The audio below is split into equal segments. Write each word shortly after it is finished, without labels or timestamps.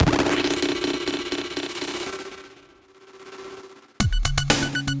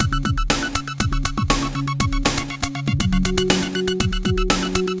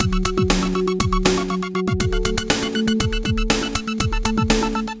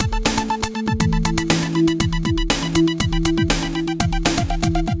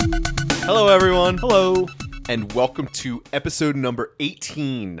everyone, Hello. and welcome to episode number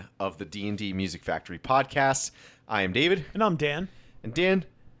 18 of the D&D Music Factory podcast. I am David. And I'm Dan. And Dan,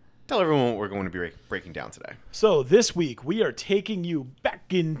 tell everyone what we're going to be breaking down today. So this week we are taking you back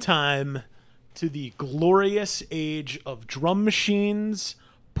in time to the glorious age of drum machines,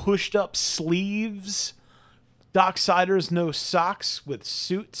 pushed up sleeves, Docksiders no socks with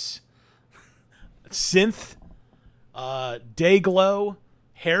suits, synth, Dayglow,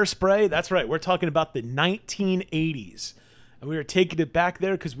 hairspray. That's right. We're talking about the 1980s. And we are taking it back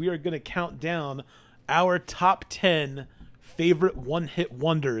there because we are going to count down our top 10 favorite one-hit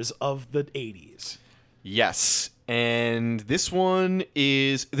wonders of the 80s. Yes, and this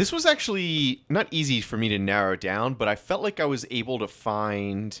was actually not easy for me to narrow down, but I felt like I was able to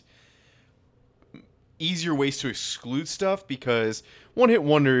find easier ways to exclude stuff because one-hit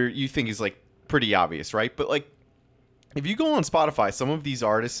wonder you think is like pretty obvious, right? But like if you go on Spotify, some of these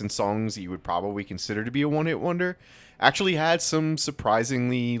artists and songs that you would probably consider to be a one-hit wonder actually had some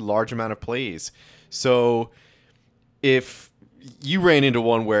surprisingly large amount of plays. So if you ran into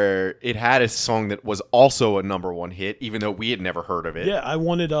one where it had a song that was also a number one hit, even though we had never heard of it. Yeah, I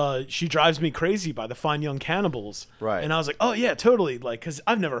wanted She Drives Me Crazy by the Fine Young Cannibals. Right. And I was like, oh yeah, totally. Like, because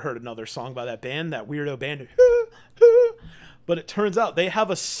I've never heard another song by that band, that weirdo band. But it turns out they have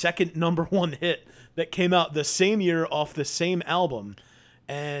a second number one hit that came out the same year off the same album.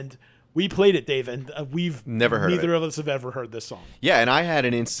 And we played it, Dave, and we've Never heard neither of of us have ever heard this song. Yeah, and I had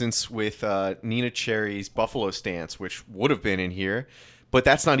an instance with Nina Cherry's Buffalo Stance, which would have been in here, but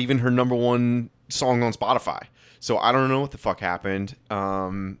that's not even her number one song on Spotify. So I don't know what the fuck happened.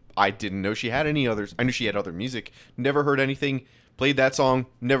 I didn't know she had any others. I knew she had other music. Never heard anything. Played that song.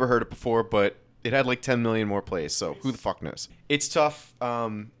 Never heard it before, but it had like 10 million more plays. So who the fuck knows? It's tough.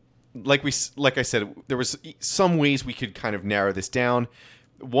 Like I said, there was some ways we could kind of narrow this down.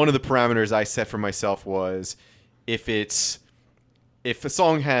 One of the parameters I set for myself was if a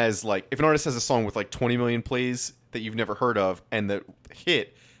song has like, if an artist has a song with like 20 million plays that you've never heard of and the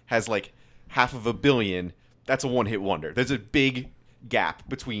hit has like 500 million, that's a one-hit wonder. There's a big gap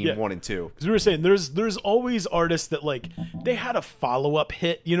between 1 and 2. Because we were saying there's always artists that like they had a follow-up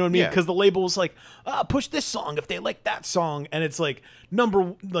hit, you know what I mean? Yeah. Because the label was like, push this song if they like that song, and it's like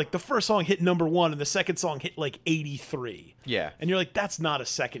the first song hit number 1 and the second song hit like 83. Yeah. And you're like, that's not a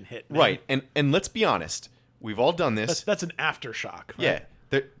second hit, man. Right. And let's be honest, we've all done this. That's an aftershock. Right?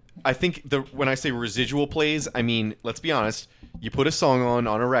 Yeah. I think when I say residual plays, I mean, let's be honest, you put a song on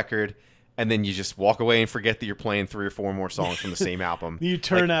a record and then you just walk away and forget that you're playing 3 or 4 more songs from the same album. You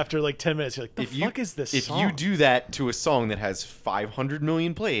turn after like 10 minutes, you're like, the fuck is this if song? you do that to a song that has 500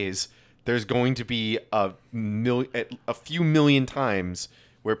 million plays, there's going to be a few million times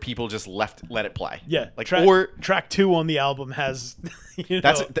where people just let it play. Yeah, like track 2 on the album has,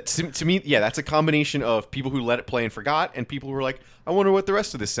 to me, yeah, that's a combination of people who let it play and forgot, and people who were like, I wonder what the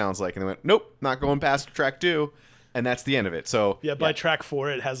rest of this sounds like, and they went, nope, not going past track 2, and that's the end of it. So by track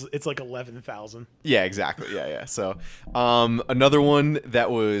 4, it's like 11,000. Yeah, exactly. Yeah. So another one that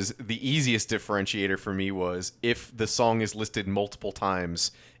was the easiest differentiator for me was if the song is listed multiple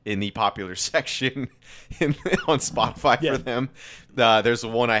times in the popular section on Spotify for them. There's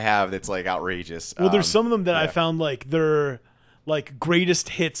one I have that's like outrageous. Well, there's some of them that I found like they're like greatest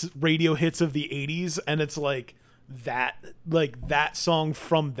hits, radio hits of the 80s, and it's like that song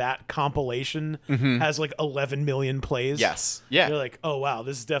from that compilation has like 11 million plays. Yes. Yeah. You're like, oh wow,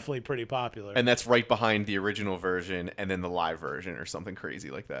 this is definitely pretty popular. And that's right behind the original version and then the live version or something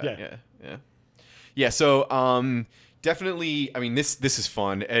crazy like that. Yeah. So definitely, I mean, this is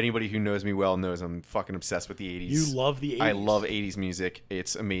fun. Anybody who knows me well knows I'm fucking obsessed with the 80s. You love the 80s. I love 80s music.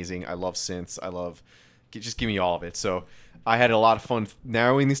 It's amazing. I love synths. Just give me all of it. So I had a lot of fun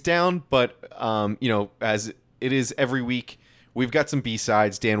narrowing this down, but as it is every week, we've got some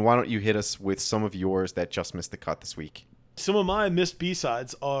B-sides. Dan, why don't you hit us with some of yours that just missed the cut this week? Some of my missed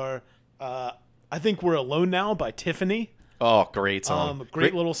B-sides are I Think We're Alone Now by Tiffany. Oh, great song.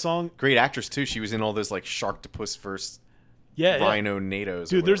 Great little song. Great actress, too. She was in all those, like, Sharktopus first Rhino NATOs.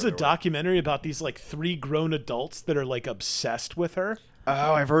 Dude, there's a documentary about these, like, 3 grown adults that are, like, obsessed with her.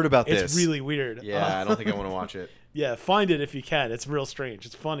 Oh, I've heard about this. It's really weird. Yeah, I don't think I want to watch it. Yeah, find it if you can. It's real strange.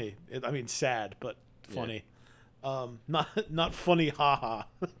 It's funny. Sad, but funny. Yeah. Not funny, haha.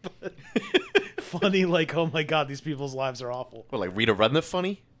 But funny, like, oh my god, these people's lives are awful. What, like Rita Rudniff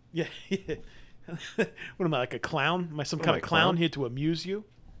funny? Yeah. What am I, like a clown? Am I some kind of clown here to amuse you?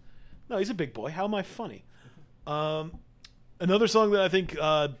 No, he's a big boy. How am I funny? Another song that I think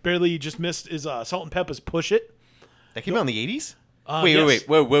barely just missed is Salt and Peppa's "Push It." That came out in the 80s? Yes. Wait.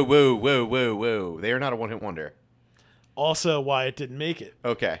 Whoa. They are not a one-hit wonder. Also, why it didn't make it.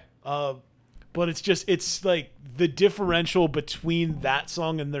 Okay. but it's like the differential between that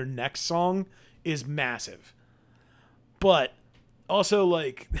song and their next song is massive. But also,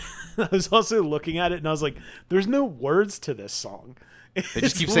 like, I was also looking at it and I was like, there's no words to this song. They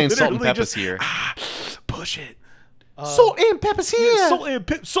just keep saying salt and pepper's here. Push it. Salt and pepper's here. Yeah,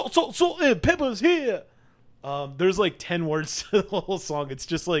 salt and pepper's here. There's like 10 words to the whole song. It's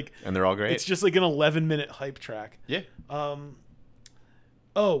just like, and they're all great. It's just like an 11-minute hype track. Yeah.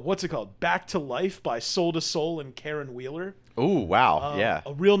 What's it called? Back to Life by Soul to Soul and Karen Wheeler. Oh, wow. Yeah.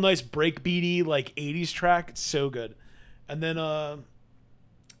 A real nice breakbeaty like 80s track. It's so good. And then on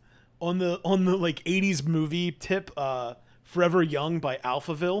the like 80s movie tip, Forever Young by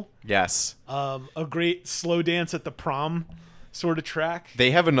Alphaville. Yes. A great slow dance at the prom sort of track.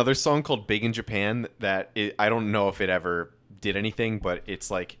 They have another song called Big in Japan that I don't know if it ever did anything, but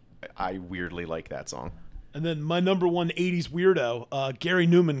it's like I weirdly like that song. And then my number one 80s weirdo, Gary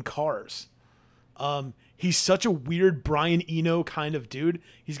Newman, Cars. He's such a weird Brian Eno kind of dude.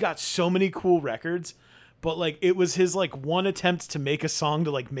 He's got so many cool records, but like it was his like one attempt to make a song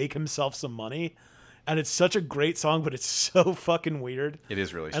to like make himself some money. And it's such a great song, but it's so fucking weird. It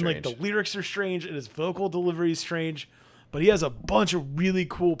is really strange. And like the lyrics are strange and his vocal delivery is strange, but he has a bunch of really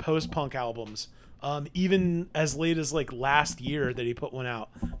cool post-punk albums. Even as late as like last year that he put one out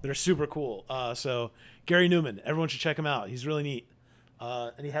that are super cool. So Gary Newman, everyone should check him out. He's really neat.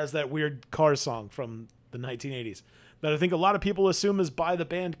 And he has that weird Cars song from the 1980s that I think a lot of people assume is by the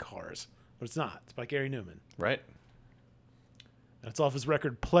band Cars, but it's not. It's by Gary Newman. Right. That's off his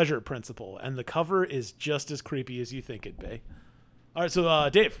record Pleasure Principle, and the cover is just as creepy as you think it'd be. All right, so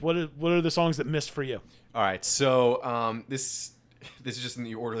Dave, what are the songs that missed for you? All right, so this is just in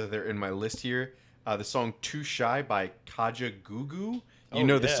the order that they're in my list here. The song Too Shy by Kaja Gugu. You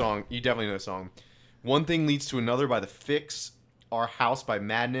know the song. You definitely know the song. One Thing Leads to Another by The Fix. Our House by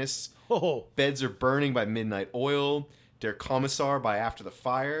Madness. Oh. Beds Are Burning by Midnight Oil. Der Kommissar by After the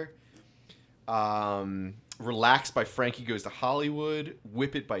Fire. Relax by Frankie Goes to Hollywood.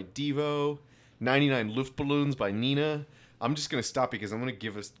 Whip It by Devo. 99 Luftballons by Nina. I'm just going to stop because I'm going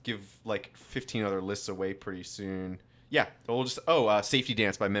to give like 15 other lists away pretty soon. Yeah, we'll just Safety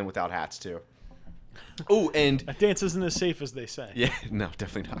Dance by Men Without Hats too. Oh, and that dance isn't as safe as they say. Yeah, no,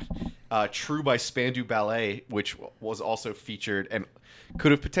 definitely not. True by Spandau Ballet, which was also featured and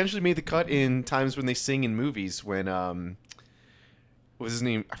could have potentially made the cut in times when they sing in movies. When what was his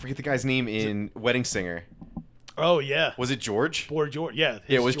name? I forget the guy's name in Wedding Singer. Oh yeah, was it George? George, yeah.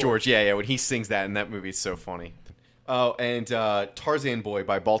 Yeah, it was George. Yeah. When he sings that in that movie, it's so funny. Oh, and Tarzan Boy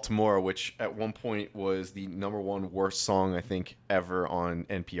by Baltimore, which at one point was the #1 worst song I think ever on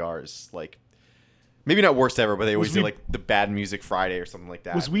NPR's like. Maybe not worst ever, but they always do like the Bad Music Friday or something like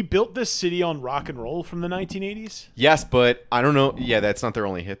that. Was We Built This City on Rock and Roll from the 1980s? Yes, but I don't know. Yeah, that's not their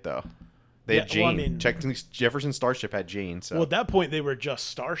only hit though. They had Jane. Well, I mean, technically, Jefferson Starship had Jane. So well, at that point they were just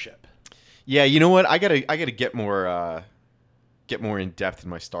Starship. Yeah, you know what? I gotta get more in depth in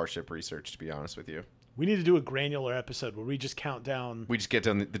my Starship research. To be honest with you, we need to do a granular episode where we just count down. We just get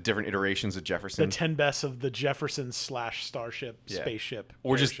down the different iterations of Jefferson. The 10 best of the Jefferson / Starship spaceship,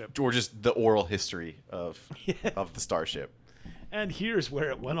 or just the oral history of the Starship. And here's where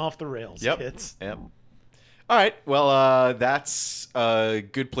it went off the rails, kids. Yep. All right. Well, that's a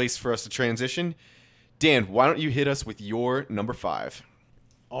good place for us to transition. Dan, why don't you hit us with your number 5?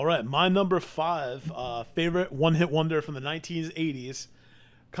 All right, my number 5 favorite one-hit wonder from the 1980s.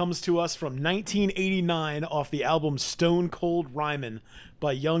 Comes to us from 1989 off the album Stone Cold Rhymin'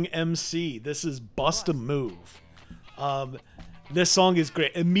 by Young MC. This is Bust a Move. This song is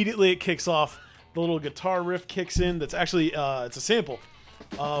great. Immediately it kicks off. The little guitar riff kicks in. That's actually it's a sample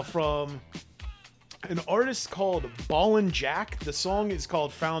from an artist called Ballin' Jack. The song is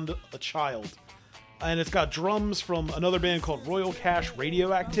called Found a Child. And it's got drums from another band called Royal Cash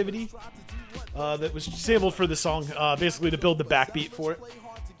Radioactivity that was sampled for the song, basically to build the backbeat for it.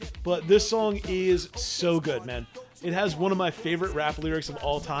 But this song is so good, man. It has one of my favorite rap lyrics of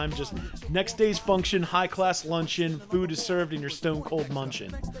all time. Just, next day's function, high-class luncheon, food is served and you're stone cold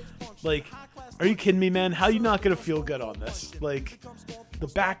munchin'. Like, are you kidding me, man? How are you not going to feel good on this? Like, the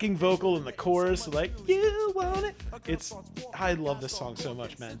backing vocal and the chorus, like, you want it. I love this song so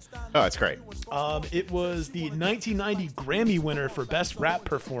much, man. Oh, it's great. It was the 1990 Grammy winner for Best Rap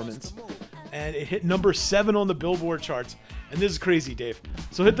Performance. And it hit number 7 on the Billboard charts. And this is crazy, Dave.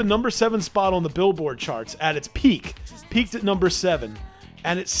 So it hit the number 7 spot on the Billboard charts at its peak. Peaked at number 7.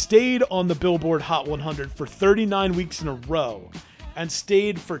 And it stayed on the Billboard Hot 100 for 39 weeks in a row. And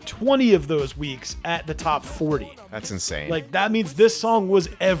stayed for 20 of those weeks at the top 40. That's insane. Like, that means this song was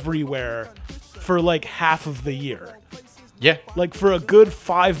everywhere for like half of the year. Yeah. Like for a good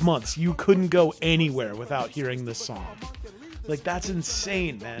 5 months, you couldn't go anywhere without hearing this song. Like that's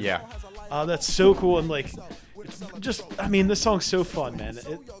insane, man. Yeah. That's so cool, and like, it's just, I mean, this song's so fun, man.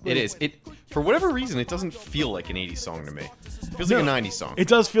 It is. It for whatever reason, it doesn't feel like an 80s song to me. It feels like a 90s song. It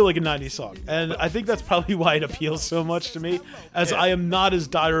does feel like a 90s song, and I think that's probably why it appeals so much to me, as I am not as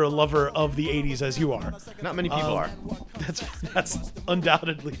dire a lover of the 80s as you are. Not many people are. That's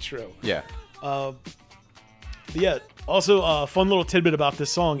undoubtedly true. Yeah. Yeah. Also, a fun little tidbit about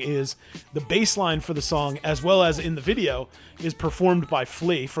this song is the bass line for the song, as well as in the video, is performed by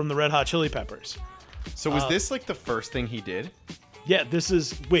Flea from the Red Hot Chili Peppers. So was this like the first thing he did? Yeah, is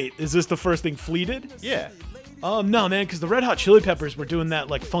this the first thing Flea did? Yeah. No, man, because the Red Hot Chili Peppers were doing that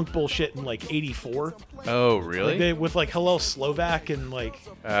like funk bullshit in like '84. Oh, really? With like Hillel Slovak and like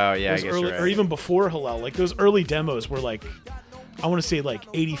Oh, yeah, I those guess early, you're right. or even before Hillel, like those early demos were like, I want to say like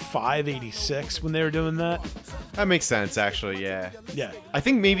 85, 86 when they were doing that. That makes sense, actually. Yeah. Yeah. I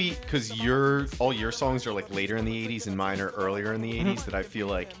think maybe because all your songs are like later in the 80s and mine are earlier in the 80s, that I feel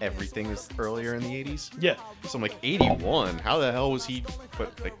like everything is earlier in the 80s. Yeah. So I'm like, 81? How the hell was he?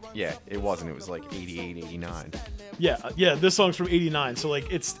 But like, yeah, it wasn't. It was like 88, 89. Yeah. This song's from '89, so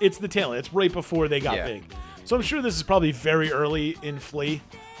like it's the tail end. It's right before they got Yeah. big. So I'm sure this is probably very early in Flea,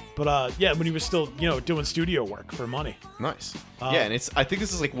 but yeah, when he was still doing studio work for money. Nice. Yeah, and I think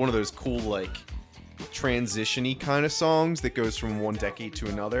this is like one of those cool like transition-y kind of songs that goes from one decade to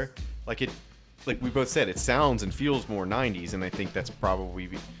another. Like we both said, it sounds and feels more 90s, and I think that's probably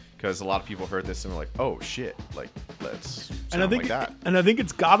because a lot of people heard this and are like, oh shit, like let's sound like that. And I think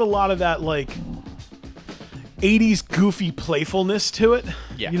it's got a lot of that like 80s goofy playfulness to it.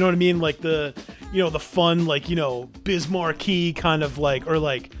 Yeah. You know what I mean? Like the the fun, like, Bismarcky kind of like, or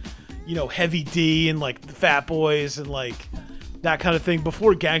like, Heavy D and like the Fat Boys and like that kind of thing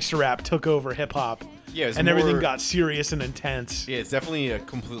before gangster rap took over hip hop. Yeah, it was and everything more- got serious and intense. Yeah, it's definitely a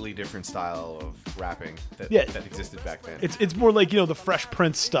completely different style of rapping that existed back then. It's more like, the Fresh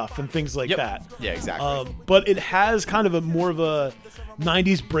Prince stuff and things like Yep. that. Yeah, exactly. But it has kind of more of a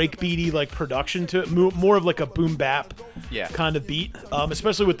 90s breakbeaty like production to it, more of like a boom bap kind of beat,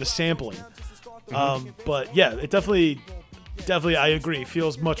 especially with the sampling. But yeah, it definitely, I agree,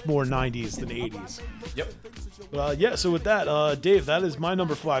 feels much more 90s than 80s. Yep. Yeah, so with that, Dave, that is my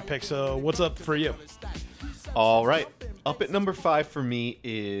number 5 pick. So what's up for you? All right. Up at number 5 for me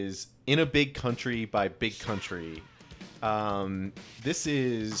is In a Big Country by Big Country. This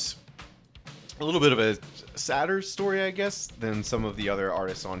is a little bit of a sadder story, I guess, than some of the other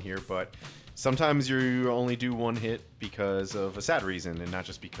artists on here, but sometimes you only do one hit because of a sad reason and not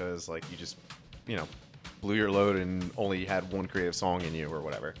just because like you just, blew your load and only had one creative song in you or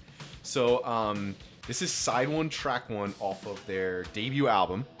whatever. So, this is side 1, track 1 off of their debut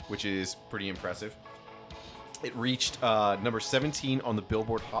album, which is pretty impressive. It reached number 17 on the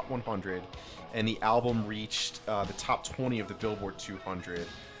Billboard Hot 100, and the album reached the top 20 of the Billboard 200.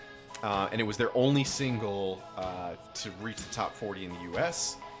 And it was their only single to reach the top 40 in the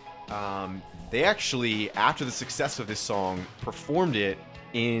US. They actually, after the success of this song, performed it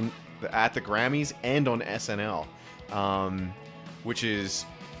at the Grammys and on SNL, which is...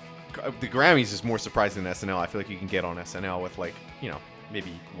 The Grammys is more surprising than SNL. I feel like you can get on SNL with like,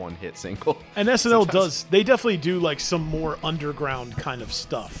 maybe one hit single. And SNL they definitely do like some more underground kind of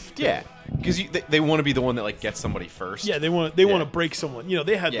stuff. Too. Yeah, because they want to be the one that like gets somebody first. Yeah, they want to break someone.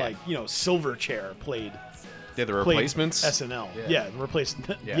 They had Yeah. like Silverchair played. Yeah, the Replacements. SNL. Yeah. The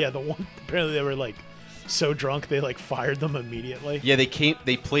replacement. Yeah. Yeah, the one. Apparently they were like so drunk they like fired them immediately. Yeah,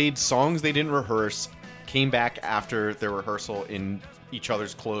 they played songs they didn't rehearse, came back after their rehearsal in each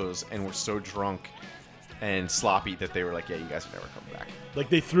other's clothes, and were so drunk and sloppy that they were like, yeah, you guys are never coming back. Like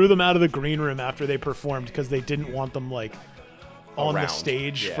they threw them out of the green room after they performed because they didn't want them like on the Around.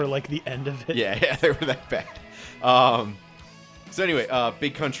 stage Yeah. for like the end of it. Yeah, they were that bad. So anyway,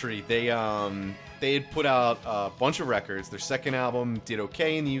 Big Country, they had put out a bunch of records. Their second album did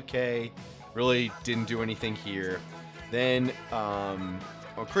okay in the UK, really didn't do anything here. Then on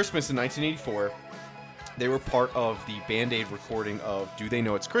Christmas in 1984, they were part of the Band Aid recording of Do They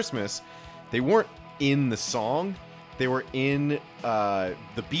Know It's Christmas. They weren't in the song, they were in the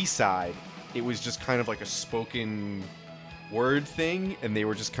B-side. It was just kind of like a spoken word thing, and they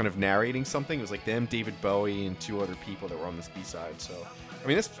were just kind of narrating something. It was like them, David Bowie, and 2 other people that were on this B-side. So, I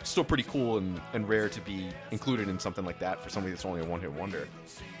mean, that's still pretty cool and rare to be included in something like that for somebody that's only a one-hit wonder.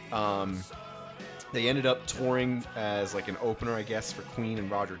 They ended up touring as like an opener, I guess, for Queen and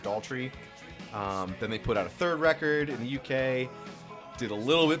Roger Daltrey. Then they put out a third record in the UK, did a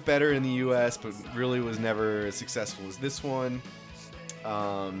little bit better in the US, but really was never as successful as this one.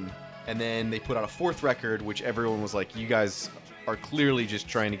 And then they put out a fourth record, which everyone was like, you guys are clearly just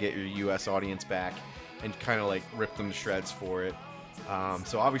trying to get your U.S. audience back, and kind of like ripped them to shreds for it.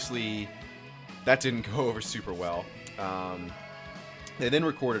 So obviously that didn't go over super well. They then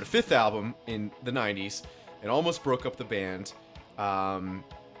recorded a fifth album in the 90s and almost broke up the band.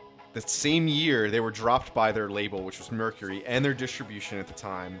 The same year, they were dropped by their label, which was Mercury, and their distribution at the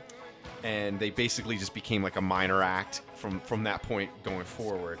time. And they basically just became like a minor act from that point going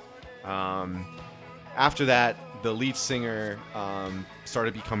forward. After that, the lead singer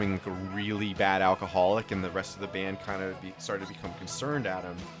started becoming like a really bad alcoholic, and the rest of the band kind of started to become concerned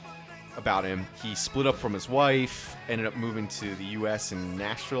about him. He split up from his wife, ended up moving to the U.S. in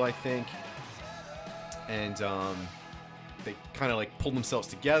Nashville, I think. And they kind of like pulled themselves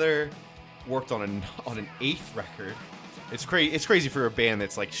together, worked on an eighth record. It's crazy for a band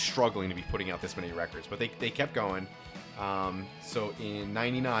that's like struggling to be putting out this many records, but they kept going. So in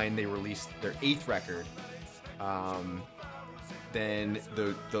 '99 they released their eighth record. Then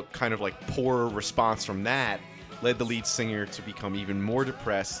the kind of like poor response from that led the lead singer to become even more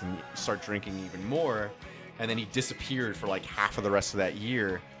depressed and start drinking even more, and then he disappeared for like half of the rest of that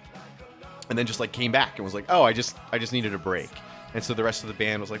year. And then just like came back and was like, oh, I just needed a break. And so the rest of the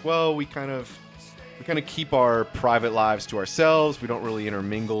band was like, well, we kind of keep our private lives to ourselves. We don't really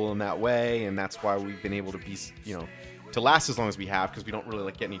intermingle in that way, and that's why we've been able to be, to last as long as we have, because we don't really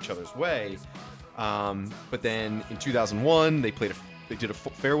like getting each other's way. But then in 2001, they did a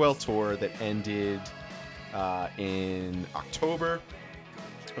farewell tour that ended in October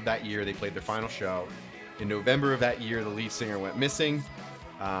of that year. They played their final show. In November of that year, the lead singer went missing.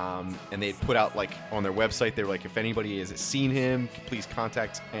 And they put out like on their website, they were like, if anybody has seen him, please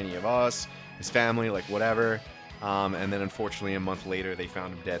contact any of us, his family, like whatever. And then unfortunately a month later, they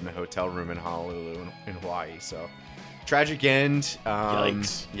found him dead in a hotel room in Honolulu in Hawaii. So tragic end.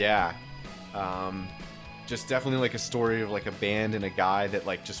 Yikes. Yeah. Just definitely like a story of like a band and a guy that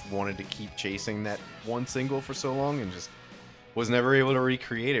like just wanted to keep chasing that one single for so long and just was never able to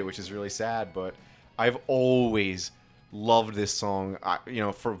recreate it, which is really sad. But I've always loved this song.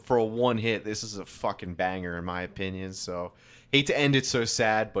 For a one hit, this is a fucking banger in my opinion. So hate to end it so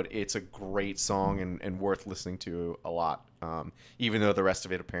sad, but it's a great song and worth listening to a lot. Even though the rest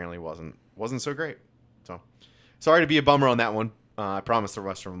of it apparently wasn't so great. So sorry to be a bummer on that one. I promise the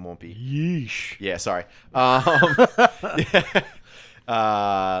rest of them won't be. Yeesh. Yeah, sorry. Like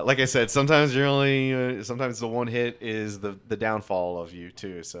I said, sometimes sometimes the one hit is the downfall of you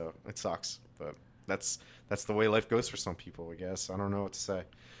too. So it sucks, but that's the way life goes for some people, I guess. I don't know what to say.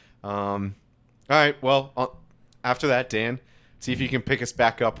 All right, well, after that, Dan, see if you can pick us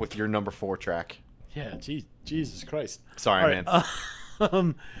back up with your number 4 track. Yeah, Jesus Christ. Sorry, all right,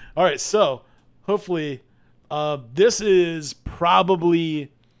 man. All right, so hopefully this is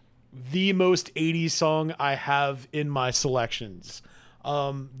probably the most 80s song I have in my selections.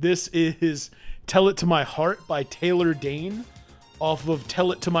 This is Tell It to My Heart by Taylor Dayne off of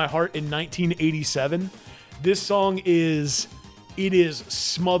Tell It to My Heart in 1987. This song is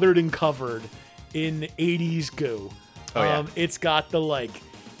smothered and covered in 80s goo. Oh, yeah. It's got the like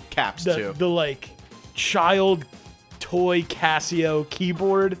Caps too. The like child toy Casio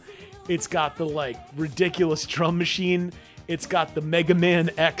keyboard. It's got the like ridiculous drum machine. It's got the Mega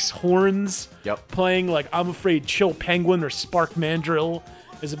Man X horns. Yep. Playing like I'm afraid Chill Penguin or Spark Mandrill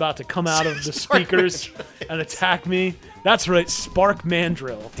is about to come out of the speakers and attack me. That's right, Spark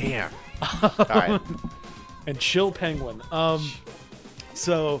Mandrill. Damn. All right. And Chill Penguin.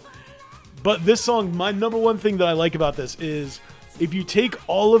 But this song, my number one thing that I like about this is if you take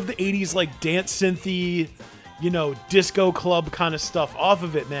all of the 80s like dance synthy, disco club kind of stuff off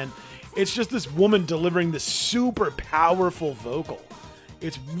of it, man, it's just this woman delivering this super powerful vocal.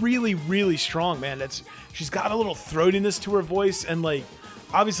 It's really, really strong, man. She's got a little throatiness to her voice, and like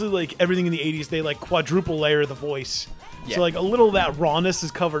obviously like everything in the 80s, they like quadruple layer the voice. Yeah. So like a little of that rawness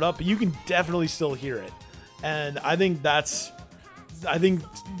is covered up, but you can definitely still hear it. And I think that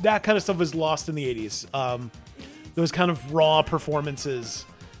kind of stuff is lost in the 80s. Those kind of raw performances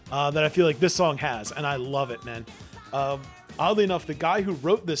that I feel like this song has, and I love it, man. Oddly enough, the guy who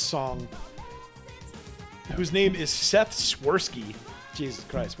wrote this song, whose name is Seth Swirsky, Jesus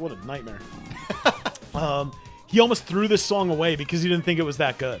Christ, what a nightmare. He almost threw this song away because he didn't think it was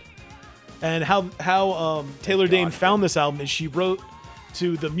that good. And how Taylor Dayne found this album is she wrote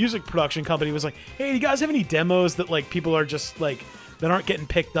to the music production company, was like, hey, do you guys have any demos that like people are just like that aren't getting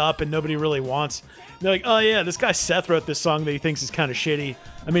picked up and nobody really wants? And they're like, oh yeah, this guy Seth wrote this song that he thinks is kind of shitty.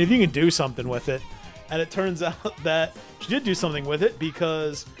 I mean, if you can do something with it. And it turns out that she did do something with it,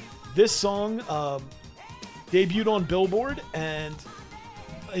 because this song debuted on Billboard, and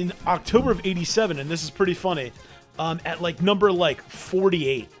in October of '87, and this is pretty funny, at like number like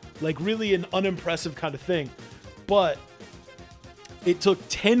 48, like really an unimpressive kind of thing, but it took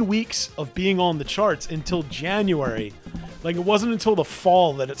 10 weeks of being on the charts until January. Like it wasn't until the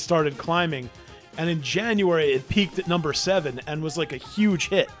fall that it started climbing, and in January it peaked at number 7 and was like a huge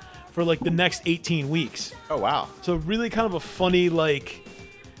hit for like the next 18 weeks. Oh wow. So really kind of a funny, like,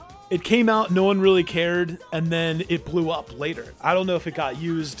 it came out, no one really cared, and then it blew up later. I don't know if it got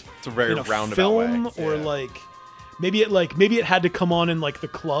used It's a very in a roundabout film way. or Yeah. maybe it had to come on in like the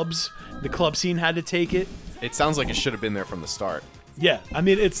clubs. The club scene had to take it. It sounds like it should have been there from the start. Yeah, I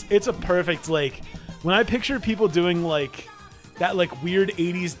mean it's a perfect, like, when I picture people doing like that like weird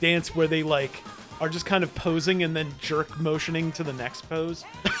 80s dance where they like are just kind of posing and then jerk motioning to the next pose.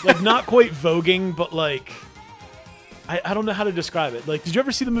 Like not quite voguing, but like I don't know how to describe it. Like, did you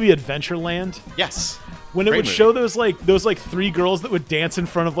ever see the movie Adventureland? Yes. When it Great would movie. show those 3 girls that would dance in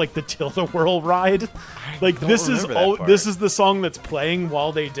front of like the Tilt-A-Whirl ride. Like don't this is remember that part. this is the song that's playing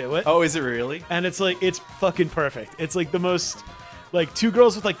while they do it. Oh, is it really? And it's like, it's fucking perfect. It's like the most, like 2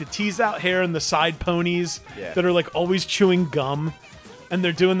 girls with like the teased out hair and the side ponies Yeah. that are like always chewing gum. And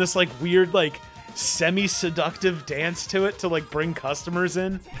they're doing this like weird, like semi-seductive dance to it to like bring customers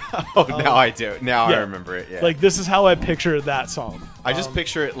in. Oh, now I do. Now I yeah. remember it. Yeah. Like this is how I picture that song. I just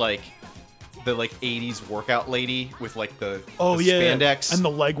picture it like the like 80s workout lady with like the yeah, spandex and the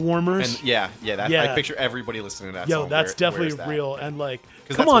leg warmers. and yeah, that Yeah. I picture everybody listening to that Yo, song. that's definitely wears that. real. And like,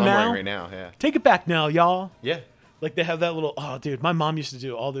 'Cause come that's on what I'm now, wearing right now. Yeah. take it back now, y'all. Yeah. Like they have that little. Oh, dude, my mom used to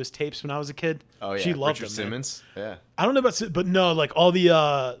do all those tapes when I was a kid. Oh yeah. She loved Richard them. Man. Simmons. Yeah. I don't know about, but no, like all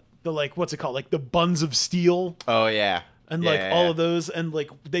the like, what's it called? Like the Buns of Steel Oh yeah. and Yeah, like yeah, all yeah. of those, and like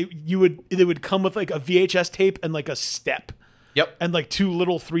they would come with like a VHS tape and like a step Yep. and like 2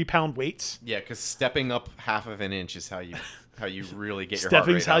 little 3-pound weights. Yeah, because stepping up half of an inch is how you really get your heart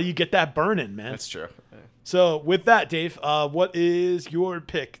Stepping's rate how up. you get that burning, man. That's true. Yeah. So with that, Dave, what is your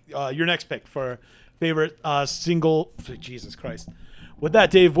pick? Your next pick for favorite single? Jesus Christ. With that,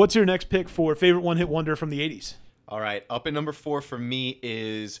 Dave, what's your next pick for favorite one-hit wonder from the 80s? All right, up at number 4 for me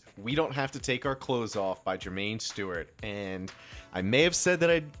is "We Don't Have to Take Our Clothes Off" by Jermaine Stewart. And I may have said that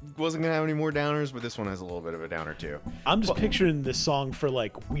I wasn't gonna have any more downers, but this one has a little bit of a downer too. I'm just picturing this song for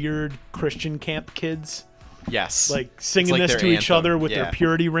like weird Christian camp kids, Yes, like singing It's like this their to each anthem. other with Yeah. their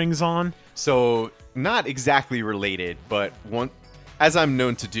purity rings on. So not exactly related, but one, as I'm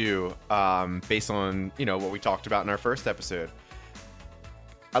known to do, based on what we talked about in our first episode.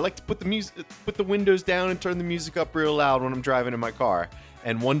 I like to put the windows down and turn the music up real loud when I'm driving in my car.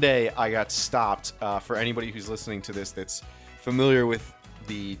 And one day I got stopped. For anybody who's listening to this that's familiar with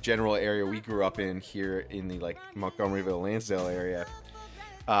the general area we grew up in here in the like Montgomeryville, Lansdale area,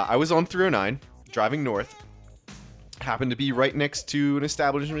 I was on 309 driving north. Happened to be right next to an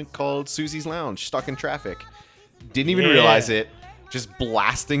establishment called Susie's Lounge, stuck in traffic. Didn't even Yeah. realize it. Just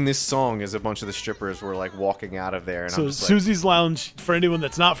blasting this song as a bunch of the strippers were like walking out of there. And So I'm just like, Susie's Lounge, for anyone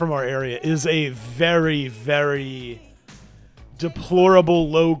that's not from our area, is a very, very deplorable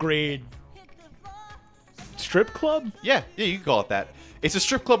low-grade strip club. yeah, you can call it that. It's a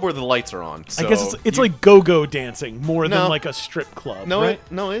strip club where the lights are on. So I guess it's you- like go-go dancing more No. than like a strip club. no, right?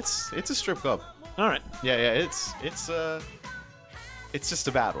 it's a strip club. All right. Yeah, it's just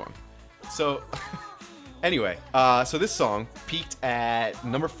a bad one. So anyway, so this song peaked at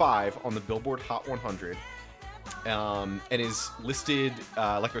number 5 on the Billboard Hot 100, and is listed,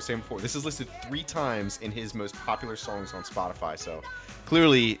 like I was saying before, this is listed 3 times in his most popular songs on Spotify. So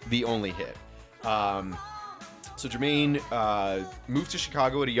clearly the only hit. So Jermaine moved to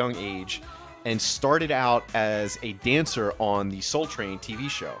Chicago at a young age and started out as a dancer on the Soul Train TV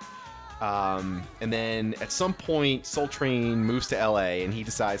show. And then at some point, Soul Train moves to LA and he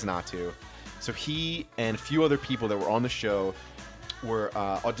decides not to. So he and a few other people that were on the show were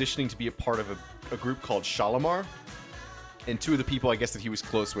auditioning to be a part of a group called Shalimar. And 2 of the people I guess that he was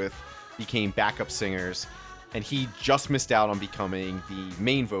close with became backup singers. And he just missed out on becoming the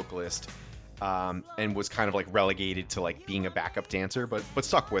main vocalist, and was kind of like relegated to like being a backup dancer, but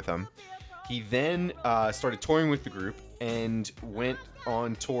stuck with him. He then started touring with the group and went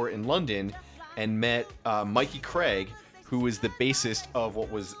on tour in London and met Mikey Craig, who was the bassist of what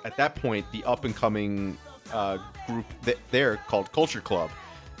was at that point the up-and-coming group there called Culture Club.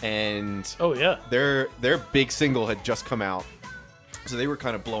 And Oh yeah. their big single had just come out, so they were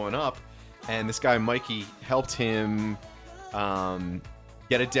kind of blowing up. And this guy Mikey helped him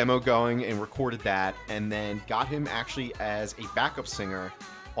get a demo going and recorded that, and then got him actually as a backup singer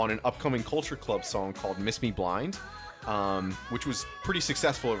on an upcoming Culture Club song called Miss Me Blind, which was pretty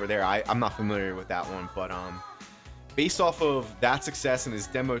successful over there. I'm not familiar with that one, but based off of that success and his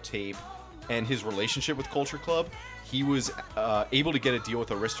demo tape and his relationship with Culture Club, he was able to get a deal with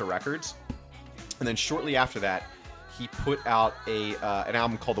Arista Records. And then shortly after that, he put out an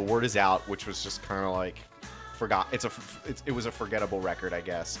album called The Word Is Out, which was just kind of like it was a forgettable record, I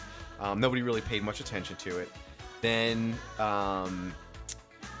guess. Nobody really paid much attention to it. Then,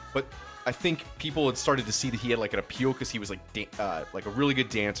 but I think people had started to see that he had like an appeal because he was like a really good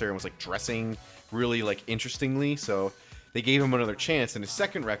dancer and was like dressing really like interestingly. So they gave him another chance. And his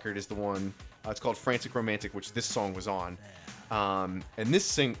second record is the one. It's called Frantic Romantic, which this song was on. And this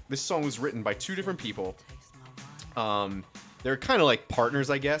song was written by two different people. They're kind of like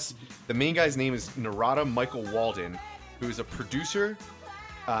partners, I guess. The main guy's name is Narada Michael Walden, who is a producer,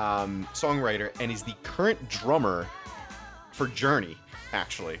 songwriter, and is the current drummer for Journey,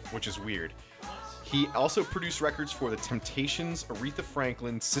 actually, which is weird. He also produced records for The Temptations, Aretha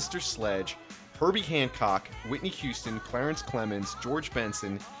Franklin, Sister Sledge, Herbie Hancock, Whitney Houston, Clarence Clemens, George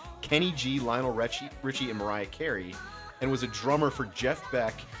Benson, Kenny G, Lionel Richie, and Mariah Carey, and was a drummer for Jeff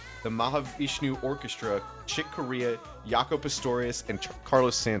Beck, the Mahavishnu Orchestra, Chick Corea, Jaco Pastorius, and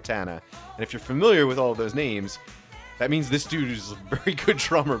Carlos Santana. And if you're familiar with all of those names, that means this dude is a very good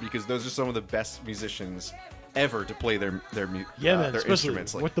drummer because those are some of the best musicians ever to play their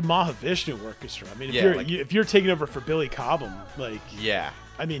instruments. With the Mahavishnu Orchestra. I mean, if you're taking over for Billy Cobham,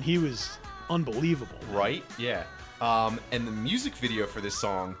 I mean, he was unbelievable. Right? Yeah. And the music video for this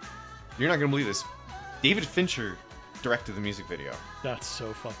song, you're not gonna believe this. David Fincher directed the music video. That's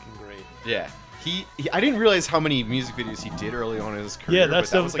so fucking great. Yeah. I didn't realize how many music videos he did early on in his career. Yeah,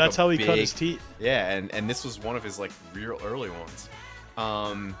 that's how he cut his teeth. Yeah, and this was one of his like real early ones.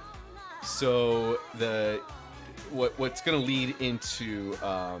 So what's gonna lead into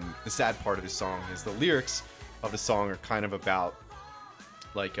the sad part of the song is the lyrics of the song are kind of about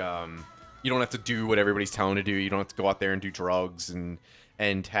like you don't have to do what everybody's telling you to do. You don't have to go out there and do drugs and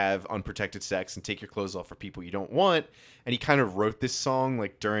have unprotected sex and take your clothes off for people you don't want. And he kind of wrote this song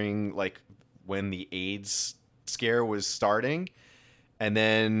like during like when the AIDS scare was starting. And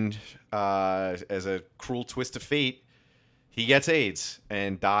then as a cruel twist of fate, he gets AIDS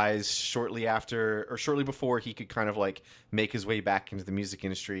and dies shortly before he could kind of like make his way back into the music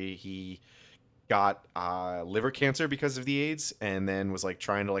industry. He got liver cancer because of the AIDS and then was like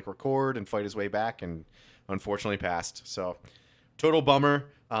trying to like record and fight his way back and unfortunately passed. So total bummer.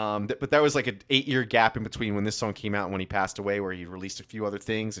 But that was like an 8-year gap in between when this song came out and when he passed away, where he released a few other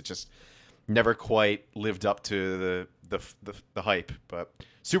things. It just never quite lived up to the hype. But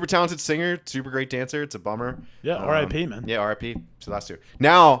super talented singer, super great dancer. It's a bummer. Yeah, R.I.P. man. Yeah, R.I.P. So that's two.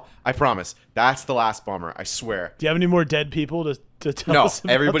 Now, I promise, that's the last bummer. I swear. Do you have any more dead people to tell us about?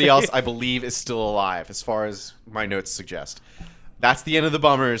 No, everybody else I believe is still alive, as far as my notes suggest. That's the end of the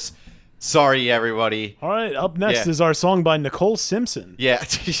bummers. Sorry, everybody. All right, up next is our song by Nicole Simpson. Yeah,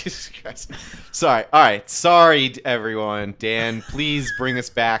 Jesus Christ. Sorry. All right, sorry, everyone. Dan, please bring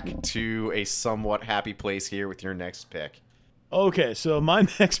us back to a somewhat happy place here with your next pick. Okay, so my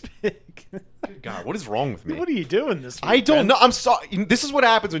next pick. Good God, what is wrong with me? What are you doing this week? I don't know. I'm sorry. This is what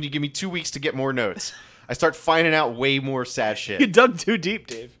happens when you give me 2 weeks to get more notes. I start finding out way more sad shit. You dug too deep,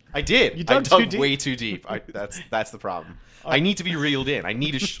 Dave. I did. You dug too deep. Way too deep. That's the problem. I need to be reeled in. I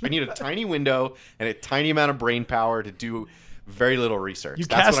need a tiny window and a tiny amount of brain power to do very little research.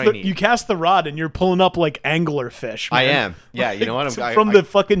 That's what I need. You cast the rod and you're pulling up like angler fish. Man. I am. Yeah, you know what? From the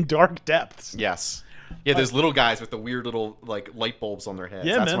fucking dark depths. Yes. Yeah, those little guys with the weird little like light bulbs on their heads.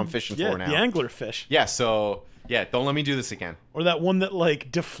 Yeah, that's what I'm fishing for now. The angler fish. Yeah, so don't let me do this again. Or that one that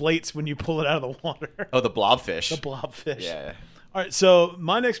like deflates when you pull it out of the water. Oh, the blobfish. The blobfish. Yeah. All right, so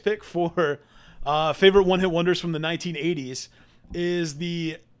my next pick for favorite one-hit wonders from the 1980s is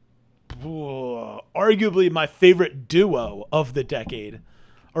the arguably my favorite duo of the decade.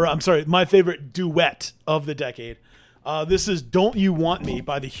 Or I'm sorry, my favorite duet of the decade. This is Don't You Want Me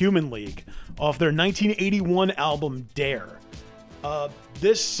by the Human League off their 1981 album Dare.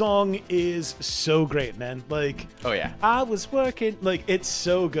 This song is so great, man. Like, oh yeah, I was working. Like, it's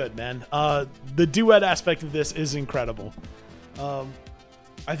so good, man. The duet aspect of this is incredible.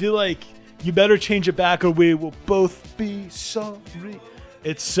 I feel like you better change it back or we will both be sorry.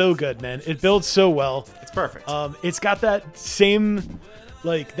 It's so good, man. It builds so well. It's perfect. It's got that same,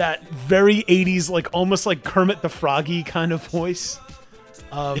 like, that very 80s, like, almost like Kermit the Froggy kind of voice.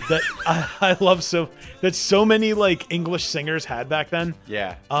 That I love that so many like English singers had back then.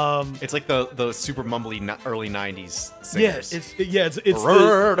 Yeah. It's like the super mumbly was 90s singers.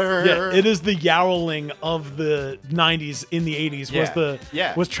 It is the yowling of the 90s in the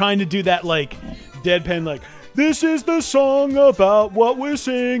 80s was trying to do that like deadpan like this is the song about what we're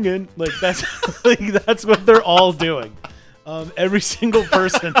singing. Like that's like that's what they're all doing. Every single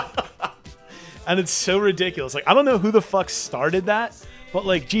person. And it's so ridiculous. Like I don't know who the fuck started that, but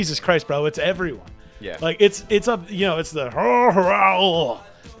like Jesus Christ, bro, it's everyone. Yeah. Like it's up, you know, it's the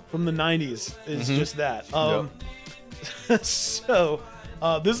from the 90s. It's just that. So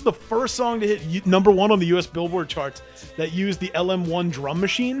this is the first song to hit number 1 on the US Billboard charts that used the LM1 drum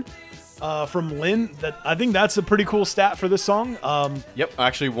machine from Lynn. That I think that's a pretty cool stat for this song. Yep,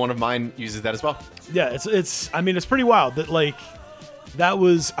 actually one of mine uses that as well. Yeah, it's I mean it's pretty wild that like that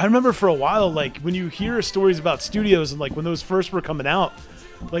was I remember for a while like when you hear stories about studios and like when those first were coming out,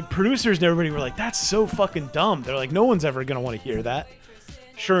 like producers and everybody were like, that's so fucking dumb. They're like, no one's ever gonna want to hear that.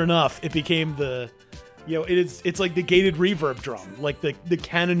 Sure enough, it became the, you know, it's like the gated reverb drum, like the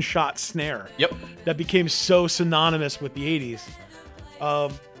cannon shot snare. Yep. That became so synonymous with the 80s.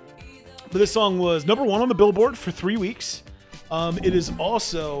 But this song was number 1 on the Billboard for 3 weeks. It is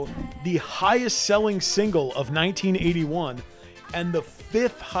also the highest selling single of 1981 and the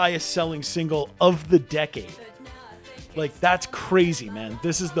 5th highest selling single of the decade. Like, that's crazy, man.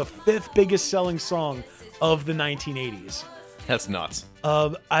 This is the 5th biggest selling song of the 1980s. That's nuts.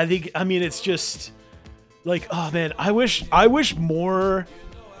 I mean, it's just like, oh man, I wish more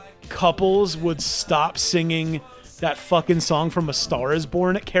couples would stop singing that fucking song from A Star Is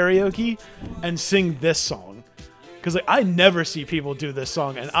Born at karaoke and sing this song. Because like I never see people do this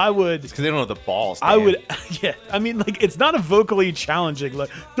song, and I would. It's because they don't have the balls. I would, yeah. I mean, like it's not a vocally challenging. Like,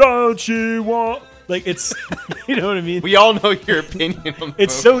 don't you want? Like it's, you know what I mean. We all know your opinion on.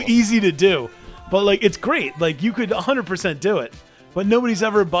 It's so easy to do, but like it's great. Like you could 100% do it, but nobody's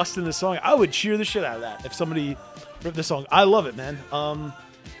ever busted the song. I would cheer the shit out of that if somebody ripped the song. I love it, man.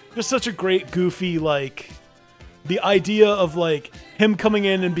 Just such a great, goofy like. The idea of like him coming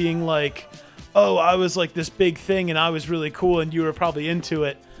in and being like, oh, I was like this big thing and I was really cool and you were probably into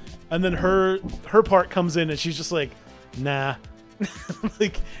it. And then her part comes in and she's just like, nah.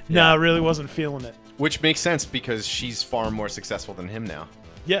 Like, nah, I really wasn't feeling it. Which makes sense because she's far more successful than him now.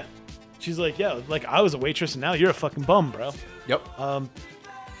 Yeah. She's like, yeah, like I was a waitress and now you're a fucking bum, bro. Yep. So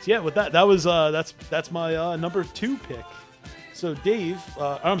yeah, with that was that's my number 2 pick. So Dave,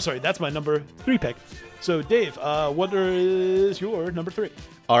 I'm sorry, that's my number 3 pick. So Dave, what is your number 3?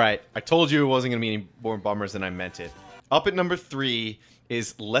 All right, I told you it wasn't going to be any more bummers than I meant it. Up at number 3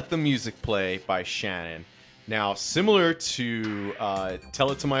 is Let the Music Play by Shannon. Now, similar to Tell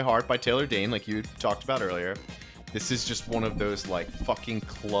It to My Heart by Taylor Dayne, like you talked about earlier, this is just one of those like fucking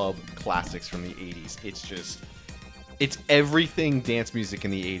club classics from the 80s. It's everything dance music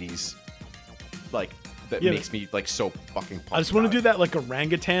in the 80s, like that makes me like so fucking pumped. I just want to do that like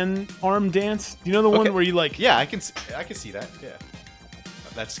orangutan arm dance. Do you know the one where you like? Yeah, I can see that. Yeah,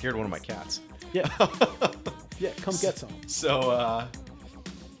 that scared one of my cats. Yeah. Yeah, come get some. So,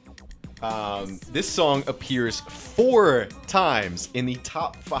 this song appears 4 times in the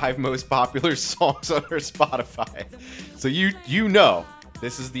top 5 most popular songs on her Spotify. So you know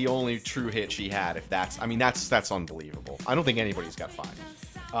this is the only true hit she had. If that's unbelievable. I don't think anybody's got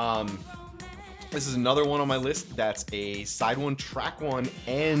 5. This is another one on my list that's a side 1, track 1,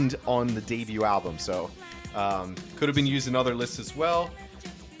 and on the debut album. So could have been used in other lists as well.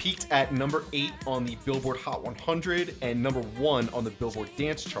 Peaked at number 8 on the Billboard Hot 100 and number 1 on the Billboard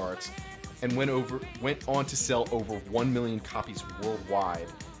Dance Charts, and went on to sell over 1 million copies worldwide,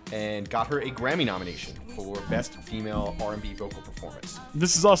 and got her a Grammy nomination for Best Female R&B Vocal Performance.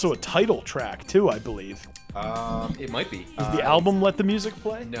 This is also a title track too, I believe. It might be. Is the album Let the Music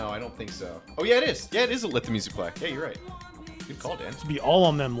Play? No, I don't think so. Oh yeah, it is. Yeah, it is a Let the Music Play. Yeah, you're right. Good call, Dan. To be all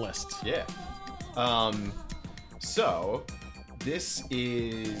on them lists. Yeah. So this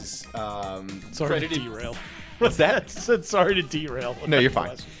is sorry credited. to derail. What's that? Said sorry to derail. No, you're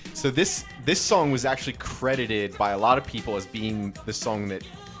fine. So this song was actually credited by a lot of people as being the song that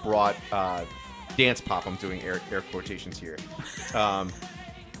brought dance pop. I'm doing air quotations here.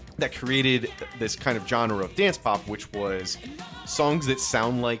 That created this kind of genre of dance pop, which was songs that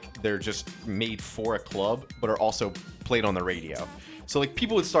sound like they're just made for a club, but are also played on the radio. So like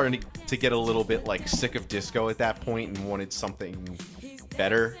people had started to get a little bit like sick of disco at that point and wanted something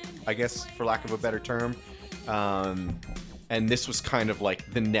better, I guess, for lack of a better term. And this was kind of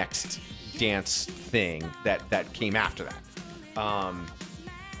like the next dance thing that came after that.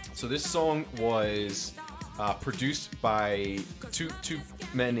 So this song was produced by two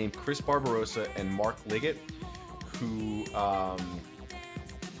men named Chris Barbarossa and Mark Liggett, who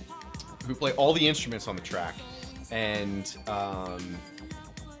play all the instruments on the track. And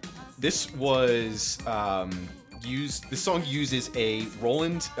this was this song uses a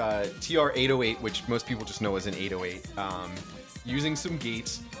Roland TR-808, which most people just know as an 808, using some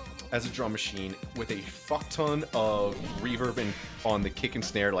gates as a drum machine with a fuck ton of reverb on the kick and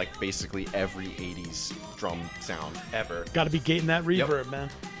snare, like basically every 80s drum sound ever. Got to be gating that reverb, man.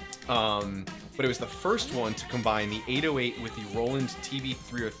 But it was the first one to combine the 808 with the Roland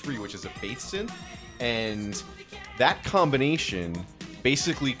TB-303, which is a bass synth, and that combination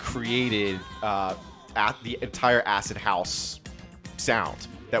basically created the entire acid house sound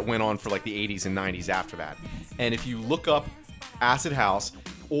that went on for like the 80s and 90s after that. And if you look up acid house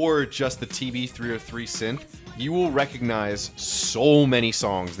or just the TB-303 synth, you will recognize so many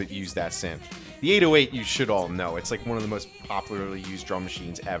songs that use that synth. The 808 you should all know. It's like one of the most popularly used drum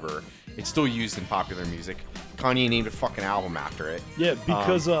machines ever. It's still used in popular music. Kanye named a fucking album after it. Yeah,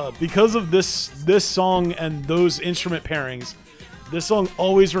 because of this song and those instrument pairings, this song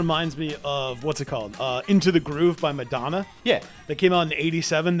always reminds me of, what's it called? Into the Groove by Madonna. Yeah. That came out in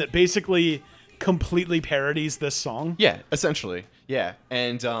 '87 that basically completely parodies this song. Yeah, essentially. Yeah.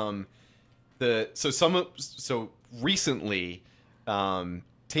 And recently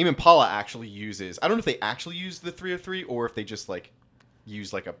Tame Impala actually uses, I don't know if they actually use the 303 or if they just like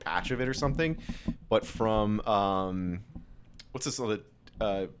use like a patch of it or something, but from what's this other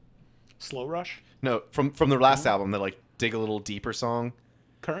Slow Rush? No, from their last album, they like Dig a Little Deeper song.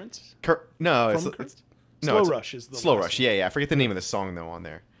 Currents? Slow Rush is the Slow last Rush. Yeah. I forget the name of the song though on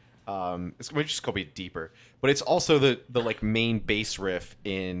there. It's just called Be Deeper, but it's also the like main bass riff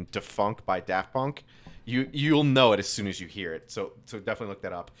in Defunct by Daft Punk. You'll know it as soon as you hear it. So definitely look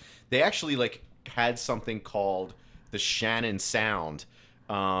that up. They actually like had something called the Shannon Sound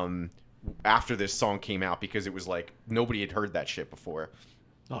after this song came out because it was like nobody had heard that shit before.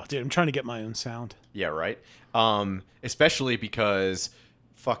 Oh, dude, I'm trying to get my own sound. Yeah, right. Especially because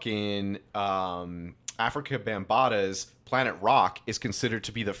fucking Africa Bambaata's Planet Rock is considered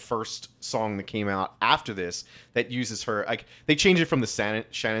to be the first song that came out after this that uses her. Like they changed it from the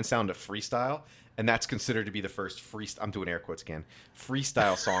Shannon Sound to freestyle, and that's considered to be the first freestyle. I'm doing air quotes again.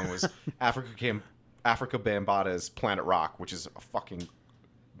 Freestyle song was Africa Bambaata's Planet Rock, which is a fucking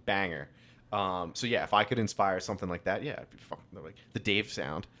banger. So yeah, if I could inspire something like that, yeah, it'd be fucking like the Dave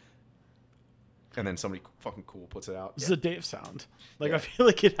sound. And then somebody fucking cool puts it out. It's a Dave sound. Like yeah. I feel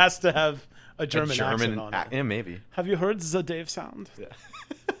like it has to have a German accent on it. Yeah, maybe. Have you heard the Dave sound? Yeah.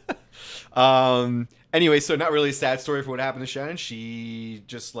 Anyway, so not really a sad story for what happened to Shannon. She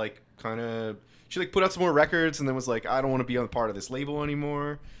just like put out some more records and then was like, I don't want to be on part of this label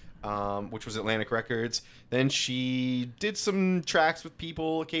anymore. Which was Atlantic Records. Then she did some tracks with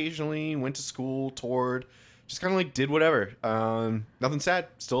people occasionally, went to school, toured, just kind of like did whatever. Nothing sad,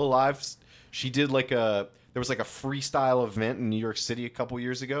 still alive. She did there was like a freestyle event in New York City a couple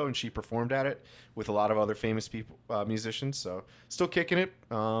years ago, and she performed at it with a lot of other famous people, musicians. So still kicking it,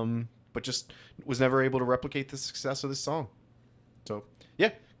 but just was never able to replicate the success of this song. So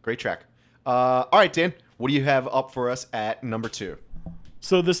yeah, great track. All right, Dan, what do you have up for us at number 2?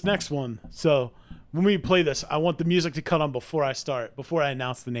 So this next one, so when we play this, I want the music to cut on before I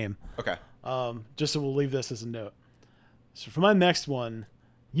announce the name. Okay. Just so we'll leave this as a note. So for my next one,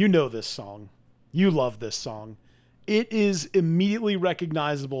 you know this song. You love this song. It is immediately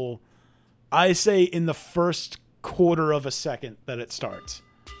recognizable, I say, in the first quarter of a second that it starts.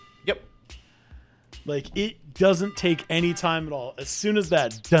 Yep. Like, it doesn't take any time at all. As soon as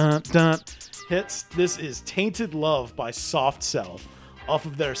that dun-dun hits, this is Tainted Love by Soft Cell, off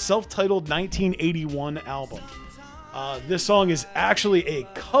of their self-titled 1981 album. This song is actually a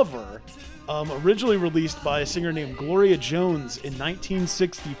cover, originally released by a singer named Gloria Jones in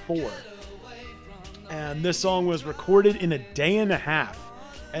 1964. And this song was recorded in a day and a half.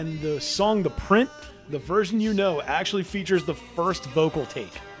 And the song, The Print, the version you know, actually features the first vocal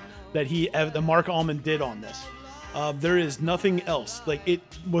take that Mark Allman did on this. There is nothing else. Like, it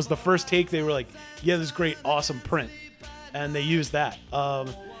was the first take. They were like, yeah, this is great, awesome print. And they used that.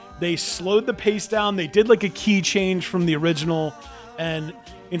 They slowed the pace down. They did like a key change from the original. And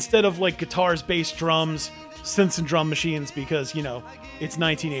instead of like guitars, bass, drums, synths, and drum machines, because, you know, it's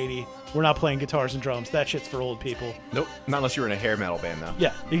 1980. We're not playing guitars and drums. That shit's for old people. Nope. Not unless you're in a hair metal band, though.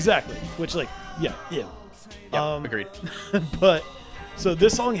 Yeah, exactly. Which, like, yeah. Agreed. But, so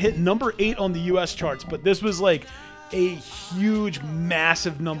this song hit number 8 on the U.S. charts, but this was like a huge,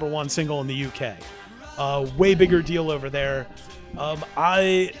 massive number 1 single in the UK. Way bigger deal over there.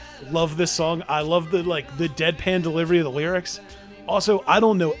 I love this song. I love the deadpan delivery of the lyrics. Also, I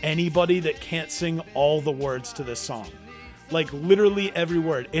don't know anybody that can't sing all the words to this song. Like, literally every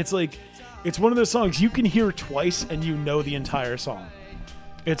word. It's like, it's one of those songs you can hear twice and you know the entire song.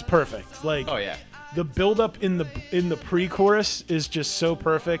 It's perfect. Like, oh yeah. the build-up in the pre-chorus is just so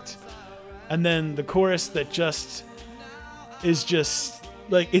perfect, and then the chorus that just is just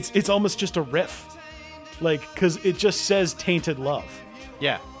like it's almost just a riff, like because it just says "tainted love,"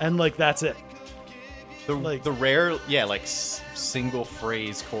 Yeah. and like that's it. The rare, single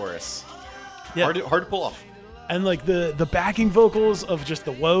phrase chorus. Yeah. Hard to pull off. And like the backing vocals of just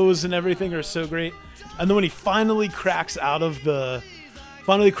the woes and everything are so great. And then when he finally cracks out of the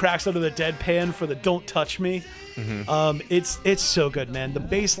deadpan for the "Don't Touch Me," it's so good, man. The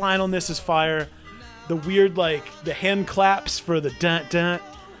bass line on this is fire. The weird the hand claps for the dun dun,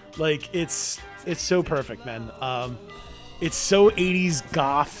 it's so perfect, man. It's so 80s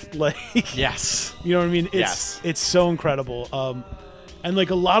goth, Yes. you know what I mean? Yes. It's so incredible. And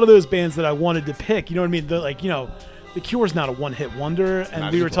a lot of those bands that I wanted to pick, you know what I mean? The Cure's not a one-hit wonder, and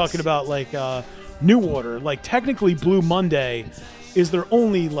Not we even were close. talking about New Order. Technically, Blue Monday is their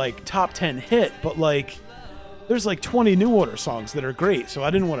only top 10 hit, but there's 20 New Order songs that are great, so I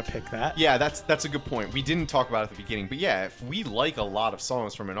didn't want to pick that. Yeah, that's a good point. We didn't talk about it at the beginning, but yeah, if we like a lot of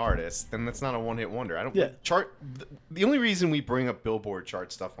songs from an artist, then that's not a one-hit wonder. I don't Yeah. The only reason we bring up Billboard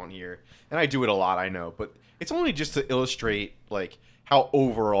chart stuff on here, and I do it a lot, I know, but it's only just to illustrate how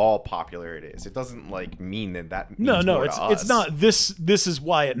overall popular it is. It doesn't mean that means No, more it's to us. not this is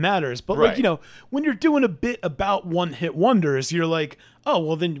why it matters. But Right. when you're doing a bit about one-hit wonders, you're like, oh,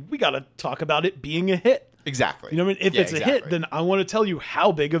 well then we got to talk about it being a hit. Exactly. You know what I mean? If Yeah, it's a hit, then I want to tell you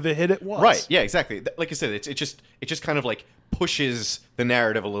how big of a hit it was. Right. Yeah, exactly. Like I said, it just kind of pushes the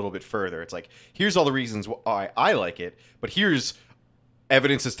narrative a little bit further. It's here's all the reasons why I like it, but here's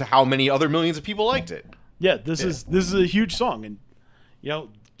evidence as to how many other millions of people liked it. Yeah, this is a huge song, and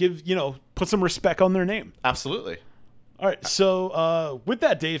put some respect on their name. Absolutely. All right, so with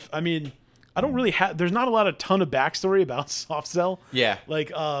that, Dave, I mean, I don't really have. There's not a ton of backstory about Soft Cell. Yeah.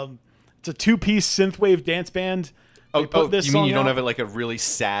 It's a two-piece synthwave dance band. They put this you mean song you don't out. have a really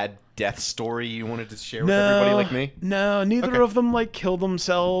sad death story you wanted to share with everybody like me? No, neither Okay. of them killed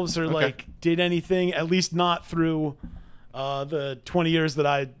themselves or Okay. did anything. At least not through the 20 years that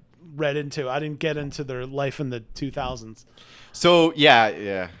I read into. I didn't get into their life in the 2000s. So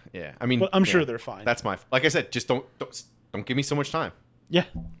yeah. I mean, But I'm yeah, sure they're fine. That's like I said, just don't give me so much time. Yeah,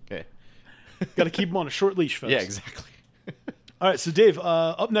 Okay. got to keep them on a short leash, folks. Yeah, exactly. All right, so Dave,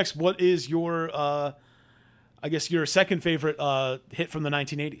 up next, what is your, I guess your second favorite hit from the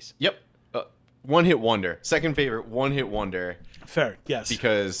 1980s? Yep. One hit wonder. Second favorite one hit wonder. Fair, yes.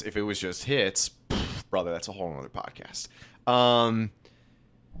 Because if it was just hits, brother, that's a whole other podcast.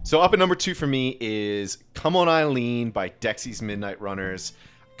 So up at number 2 for me is "Come On Eileen" by Dexy's Midnight Runners.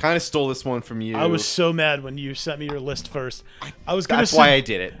 Kind of stole this one from you. I was so mad when you sent me your list first. I was gonna That's why I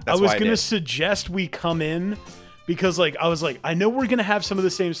did it. That's I was why gonna did. suggest we come in because I was like, I know we're gonna have some of the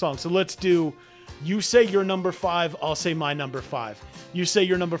same songs, so let's do. You say your number 5, I'll say my number 5. You say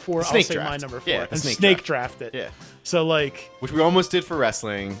your number 4, I'll snake say my draft. number 4, Yeah, the and snake snake draft it. Yeah. So Which we almost did for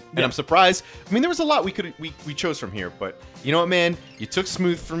wrestling, and Yeah. I'm surprised. I mean, there was a lot we chose from here, but you know what, man? You took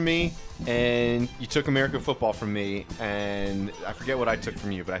Smooth from me, and you took American Football from me, and I forget what I took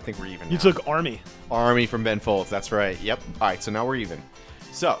from you, but I think we're even. you now. took Army. Army from Ben Folds. That's right. Yep. All right, so now we're even.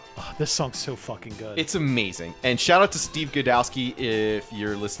 So Oh, this song's so fucking good. it's amazing, and shout out to Steve Godowski if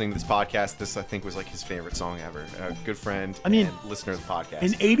you're listening to this podcast. This I think was his favorite song ever. A good friend, mean, and listener of the podcast. An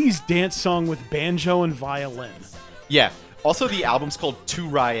 80s dance song with banjo and violin. Yeah. Also, the album's called Tu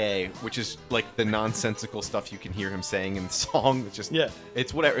Raye, which is the nonsensical stuff you can hear him saying in the song. It's just, Yeah.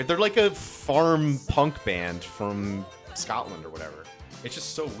 it's whatever. They're like a farm punk band from Scotland or whatever. It's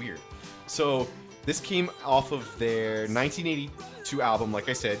just so weird. So this came off of their 1982 album, like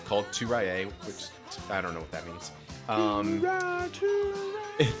I said, called Tu Raye, which I don't know what that means.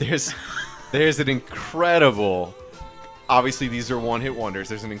 There's an incredible. Obviously, these are one-hit wonders.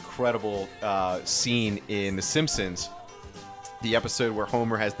 There's an incredible scene in The Simpsons, the episode where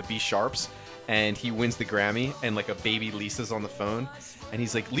Homer has the B sharps, and he wins the Grammy, and a baby Lisa's on the phone, and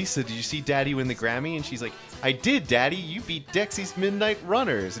he's like, "Lisa, did you see Daddy win the Grammy?" And she's like, "I did, Daddy. You beat Dexy's Midnight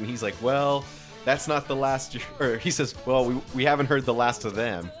Runners." And he's like, "Well, that's not the last." Or he says, "Well, we haven't heard the last of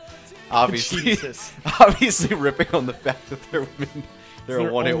them." Obviously, Jesus. obviously ripping on the fact that they're Their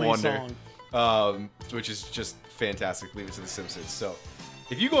a one-hit only wonder. song. Which is just fantastic. Leave it to The Simpsons. So,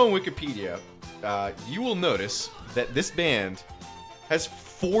 if you go on Wikipedia, you will notice that this band has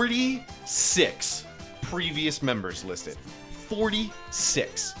 46 previous members listed.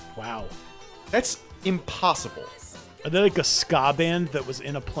 46. Wow. That's impossible. Are they like a ska band that was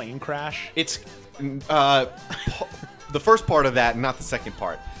in a plane crash? It's the first part of that, not the second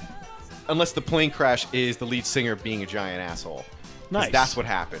part. Unless the plane crash is the lead singer being a giant asshole. 'Cause Nice. That's what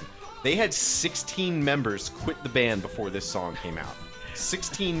happened. They had 16 members quit the band before this song came out.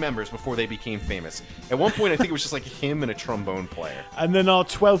 16 members before they became famous. At one point, I think it was just like him and a trombone player. And then our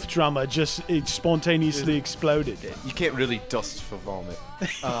 12th drummer just spontaneously exploded. You can't really dust for vomit.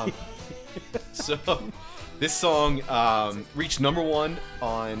 So this song reached number 1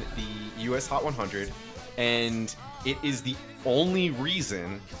 on the US Hot 100, and it is the only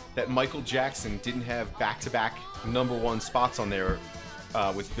reason that Michael Jackson didn't have back-to-back number 1 spots on there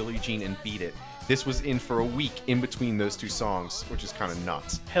with Billie Jean and Beat It. This was in for a week in between those 2 songs, which is kind of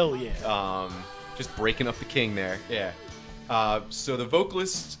nuts. Hell yeah. Just breaking up the king there. Yeah. So the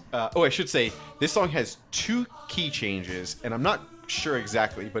vocalist... I should say, this song has 2 key changes, and I'm not sure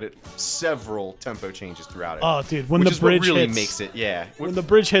exactly, but several tempo changes throughout it. Oh, dude, when which the is bridge what really hits, makes it, yeah. When the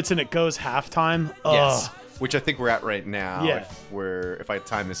bridge hits and it goes halftime, yes, which I think we're at right now. Yeah. If I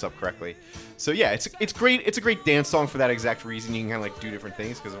time this up correctly. So yeah, it's great. It's a great dance song for that exact reason. You can kind of like do different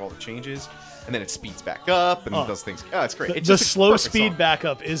things because of all the changes, and then it speeds back up and does things. Oh, it's great. It's the just a slow perfect speed song.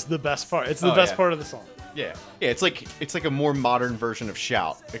 backup is the best part. It's the best part of the song. Yeah, it's like a more modern version of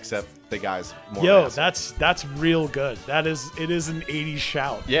Shout, except the guy's more. Yo, massive. that's real good. It is an 80s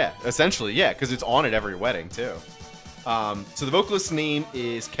shout. Yeah, essentially, yeah, because it's on at every wedding too. So the vocalist's name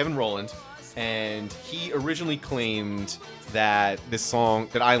is Kevin Rowland, and he originally claimed that this song,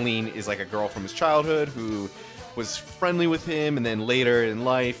 that Eileen is like a girl from his childhood who was friendly with him, and then later in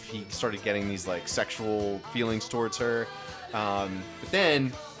life he started getting these like sexual feelings towards her. But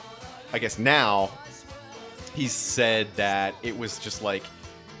then, I guess now, he's said that it was just like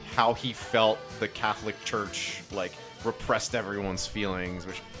how he felt the Catholic Church like repressed everyone's feelings,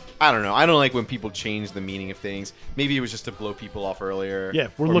 which I don't know. I don't like when people change the meaning of things. Maybe it was just to blow people off earlier. Yeah,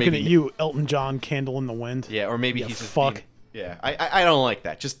 we're looking at you, Elton John, Candle in the Wind. Yeah, or maybe Yeah, he's just fuck. yeah, I don't like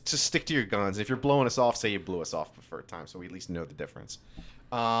that. Just stick to your guns. If you're blowing us off, say you blew us off for a time, so we at least know the difference.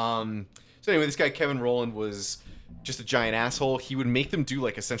 So anyway, this guy Kevin Rowland was just a giant asshole. He would make them do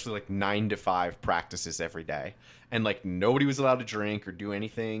like essentially like 9 to 5 practices every day, and like nobody was allowed to drink or do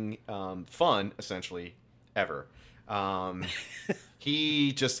anything fun essentially ever.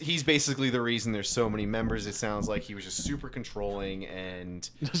 He's basically the reason there's so many members. It sounds like he was just super controlling, and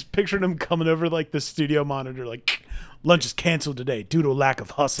Just picturing him coming over like the studio monitor, like, lunch is canceled today due to a lack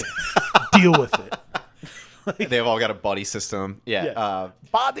of hustle. Deal with it. they've all got a buddy system. Yeah.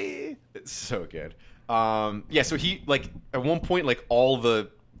 Body. It's so good. So he like at one point like all the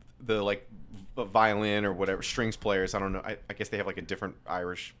like violin or whatever strings players, I don't know. I guess they have like a different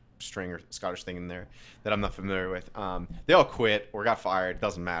Irish string or Scottish thing in there that I'm not familiar with. They all quit or got fired.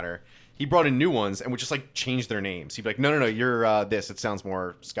 Doesn't matter. He brought in new ones and would just like change their names. He'd be like, no, you're this. It sounds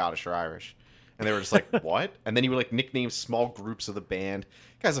more Scottish or Irish. And they were just like, what? And then he would like nickname small groups of the band.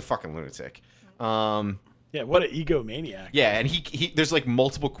 Guy's a fucking lunatic. Yeah, what an egomaniac. Yeah, and he there's like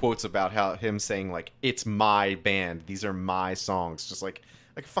multiple quotes about how him saying like, it's my band, these are my songs, just like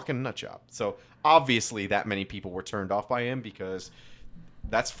a fucking nut job. So obviously that many people were turned off by him because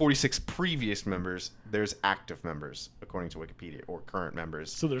that's 46 previous members. There's active members according to Wikipedia, or current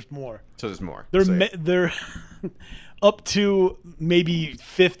members. So there's more. So there's more. They're up to maybe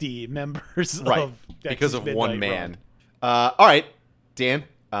 50 members right of because of Texas one Midnight man. Run. All right, Dan.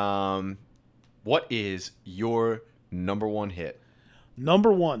 What is your number 1 hit?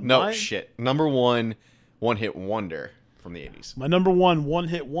 Number one. Number 1 one-hit wonder from the 80s. My number one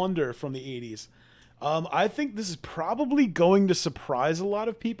hit wonder from the 80s. I think this is probably going to surprise a lot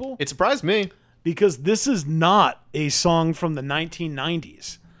of people It surprised me. because this is not a song from the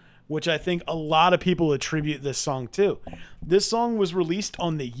 1990s, which I think a lot of people attribute this song to. This song was released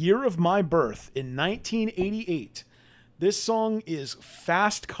on the year of my birth in 1988. This song is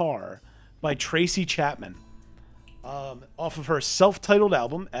Fast Car by Tracy Chapman, off of her self-titled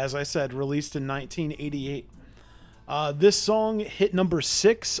album, as I said, released in 1988. This song hit number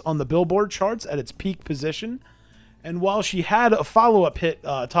 6 on the Billboard charts at its peak position. And while she had a follow-up hit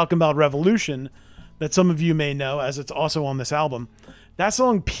talking about Revolution that some of you may know, as it's also on this album, that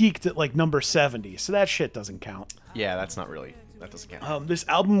song peaked at like number 70. So that shit doesn't count. Yeah, that doesn't count. This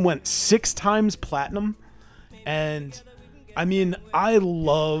album went 6 times platinum. And I mean, I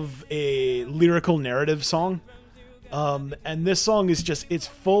love a lyrical narrative song. And this song is just, it's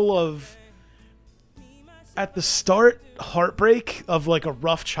full of, at the start, heartbreak of like a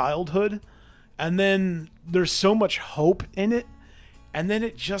rough childhood, and then there's so much hope in it, and then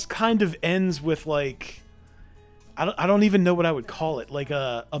it just kind of ends with like, I don't even know what I would call it, like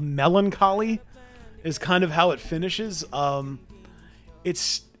a melancholy is kind of how it finishes.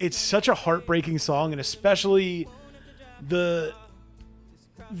 It's such a heartbreaking song, and especially the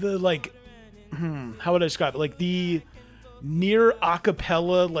like, how would I describe it? Like the near a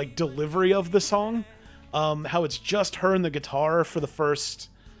cappella like delivery of the song. How it's just her and the guitar for the first,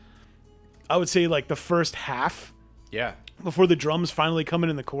 I would say like the first half. Yeah. Before the drums finally come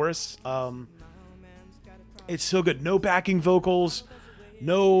in the chorus. It's so good. No backing vocals,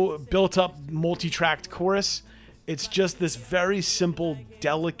 no built up multi-tracked chorus. It's just this very simple,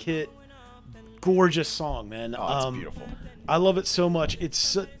 delicate, gorgeous song, man. Oh, it's beautiful. I love it so much.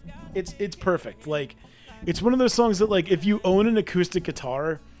 It's perfect. Like, it's one of those songs that, like, if you own an acoustic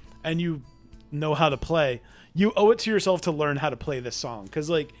guitar and you know how to play, you owe it to yourself to learn how to play this song. Because,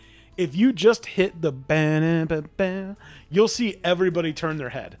 like, if you just hit the ba-na-ba-ba, you'll see everybody turn their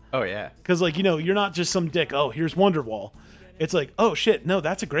head. Oh, yeah. Because, like, you know, you're not just some dick, oh, here's Wonderwall. It's like, oh, shit, no,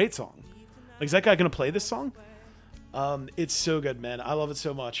 that's a great song. Like, is that guy going to play this song? It's so good, man. I love it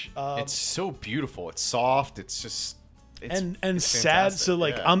so much. It's so beautiful. It's soft. It's just... It's sad, so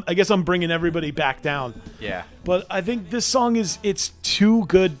like yeah. I guess I'm bringing everybody back down. Yeah. But I think this song it's too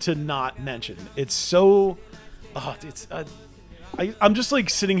good to not mention. It's so, I'm just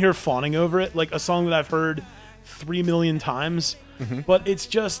like sitting here fawning over it, like a song that I've heard 3 million times. Mm-hmm. But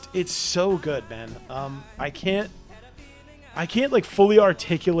it's so good, man. I can't like fully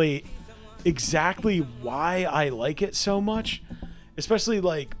articulate exactly why I like it so much, especially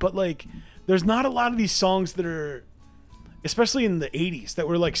but there's not a lot of these songs that are, especially in the 80s, that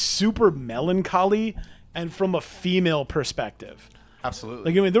were like super melancholy and from a female perspective.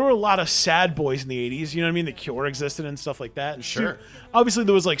 Absolutely. Like, I mean, there were a lot of sad boys in the 80s, you know what I mean? The Cure existed and stuff like that. And Sure. Obviously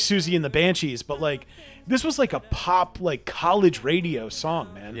there was like Susie and the Banshees, but like this was like a pop, like college radio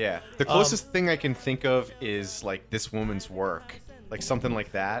song, man. Yeah. The closest thing I can think of is like This Woman's Work, like something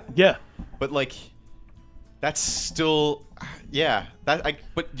like that. Yeah. But like, that's still, yeah.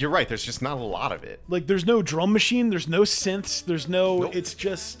 But you're right. There's just not a lot of it. Like, there's no drum machine, there's no synths, there's no. Nope. It's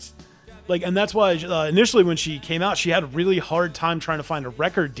just like, and that's why initially when she came out, she had a really hard time trying to find a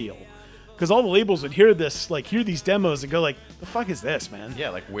record deal, because all the labels would hear these demos and go like, "The fuck is this, man?" Yeah.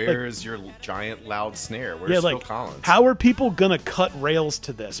 Like, where's your giant loud snare? Where's Yeah, Phil like, Collins? how are people gonna cut rails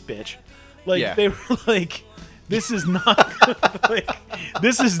to this, bitch? Like, Yeah. they were like, this is not like,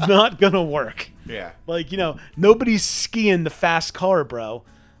 this is not gonna work. Yeah. Like, you know, nobody's skiing the fast car, bro.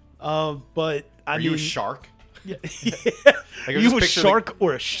 But I Are mean, you a shark? Yeah. Like, You a shark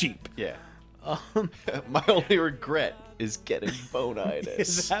or a sheep? Yeah. My only regret is getting Is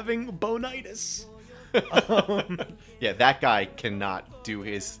bonitis. having bonitis. Yeah, that guy cannot do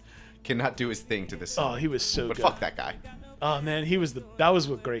his thing to this song. Oh, he was so But good. fuck that guy. Oh man, that was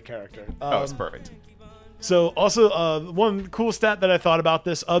a great character. Oh, it's perfect. So also, one cool stat that I thought about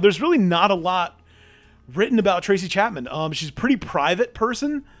this, there's really not a lot written about Tracy Chapman. She's a pretty private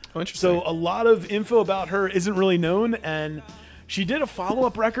person. Oh, interesting. So a lot of info about her isn't really known, and she did a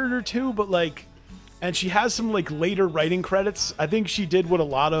follow-up record or two, but like, and she has some like later writing credits. I think she did what a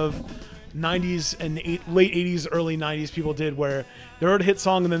lot of 90s and late 80s, early 90s people did, where they wrote a hit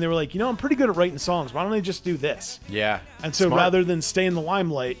song and then they were like, you know, I'm pretty good at writing songs. Why don't I just do this? Yeah. And so Smart. rather than stay in the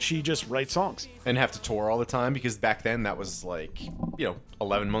limelight, she just writes songs. And have to tour all the time, because back then that was like,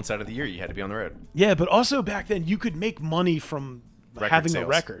 11 months out of the year you had to be on the road. Yeah, but also back then you could make money from having sales. a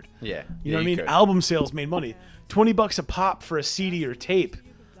record. Yeah. You know what I mean? could. Album sales made money. $20 a pop for a CD or tape.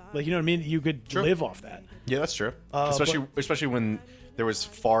 Like, you know what I mean? You could live off that. Yeah, that's true. Especially when there was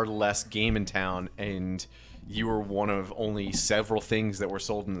far less game in town and you were one of only several things that were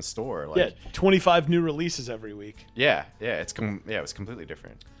sold in the store. Like, Yeah, 25 new releases every week. Yeah, it was completely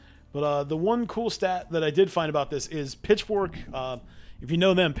different. But the one cool stat that I did find about this is Pitchfork. If you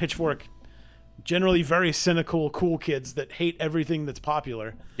know them, Pitchfork, generally very cynical, cool kids that hate everything that's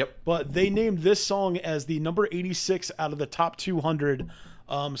popular. Yep. But they named this song as the number 86 out of the top 200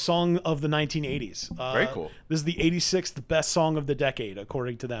 song of the 1980s. Very cool. This is the 86th best song of the decade,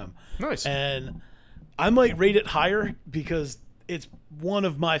 according to them. Nice. And I might rate it higher because it's one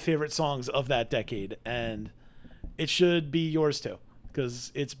of my favorite songs of that decade, and it should be yours too,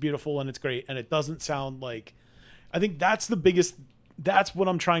 because it's beautiful and it's great, and it doesn't sound like. I think that's the biggest. That's what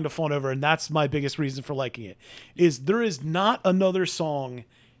I'm trying to fawn over, and that's my biggest reason for liking it. Is there is not another song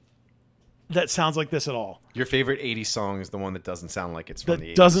that sounds like this at all. Your favorite 80s song is the one that doesn't sound like it's from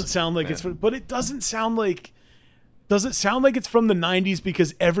the 80s. Doesn't sound like it's from, but it doesn't sound like. Does it sound like it's from the 90s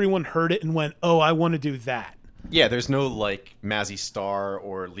because everyone heard it and went, "Oh, I want to do that"? Yeah, there's no like Mazzy Star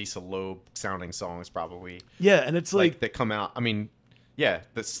or Lisa Loeb sounding songs probably. Yeah, and it's like that come out. I mean, yeah,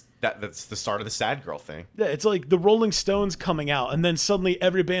 that's the start of the sad girl thing. yeah, it's like the Rolling Stones coming out, and then suddenly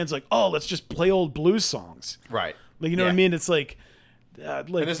every band's like, "Oh, let's just play old blues songs." Right. Like, you know what I mean? It's like And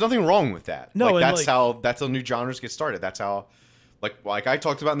there's nothing wrong with that. No, like, and, that's how new genres get started. That's how like I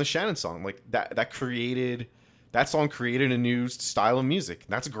talked about in the Shannon song, like that created that song created a new style of music.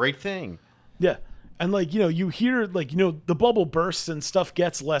 That's a great thing. Yeah. And like, you hear like, the bubble bursts and stuff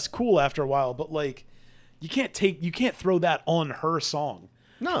gets less cool after a while, but like you can't throw that on her song.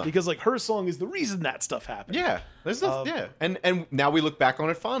 No. Because like her song is the reason that stuff happened. Yeah. Yeah. And now we look back on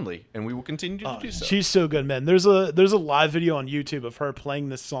it fondly, and we will continue to do so. She's so good, man. There's a live video on YouTube of her playing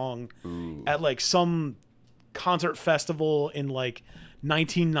this song at like some concert festival in like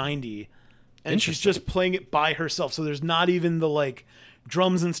 1990. And she's just playing it by herself. So there's not even the like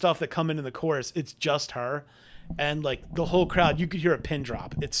drums and stuff that come into the chorus. It's just her. And like the whole crowd, you could hear a pin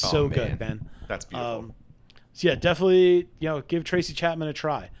drop. It's so good, man. That's beautiful. So yeah, definitely, give Tracy Chapman a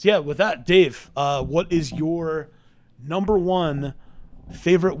try. So yeah, with that, Dave, what is your number one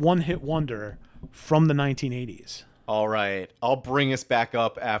favorite one-hit wonder from the 1980s? All right. I'll bring us back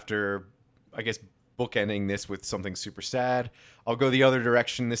up after, I guess, bookending this with something super sad. I'll go the other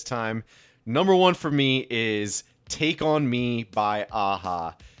direction this time. Number one for me is Take On Me by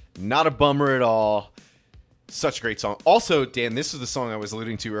a-ha. Not a bummer at all. Such a great song. Also, Dan, this is the song I was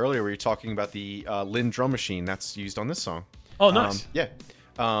alluding to earlier where you're talking about the Lynn drum machine that's used on this song. Oh, nice. Yeah.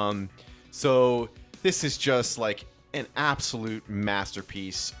 So this is just like an absolute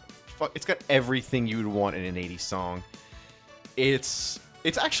masterpiece. It's got everything you would want in an 80s song. It's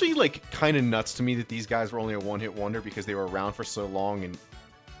actually like kind of nuts to me that these guys were only a one-hit wonder because they were around for so long and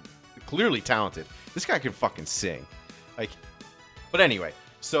clearly talented. This guy can fucking sing. But anyway,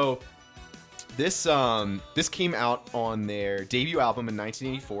 so this came out on their debut album in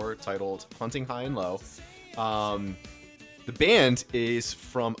 1984 titled Hunting High and Low. The band is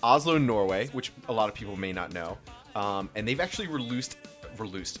from Oslo, Norway, which a lot of people may not know. And they've actually released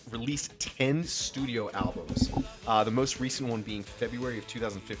 10 studio albums. The most recent one being February of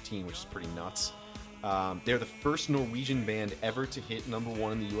 2015, which is pretty nuts. They're the first Norwegian band ever to hit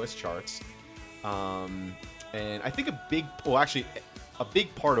 #1 in the U.S. charts. And I think a big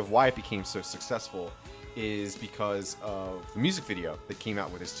part of why it became so successful is because of the music video that came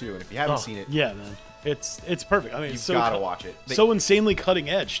out with this too. And if you haven't seen it, yeah, man, it's perfect. I mean, you've got to watch it. So insanely cutting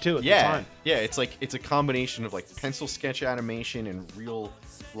edge too at the time. Yeah, it's a combination of like pencil sketch animation and real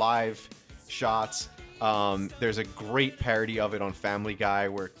live shots. There's a great parody of it on Family Guy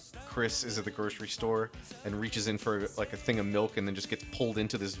where Chris is at the grocery store and reaches in for like a thing of milk and then just gets pulled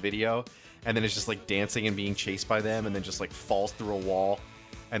into this video and then is just like dancing and being chased by them and then just like falls through a wall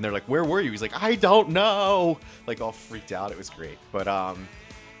and they're like, "Where were you?" He's like, "I don't know." Like all freaked out. It was great. But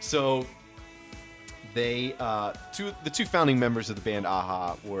so they the two founding members of the band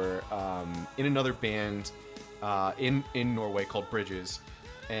a-ha were in another band in Norway called Bridges,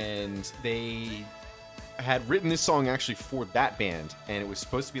 and they had written this song actually for that band, and it was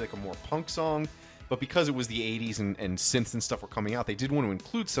supposed to be like a more punk song, but because it was the 80s and synths and stuff were coming out, they did want to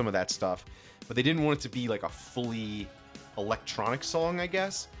include some of that stuff, but they didn't want it to be like a fully electronic song, I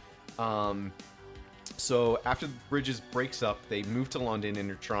guess. So after Bridges breaks up, they move to London and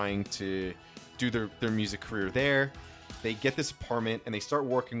are trying to do their music career there. They get this apartment and they start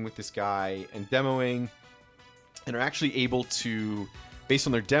working with this guy and demoing, and are actually able to, based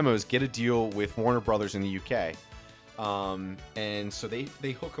on their demos, get a deal with Warner Brothers in the UK. And so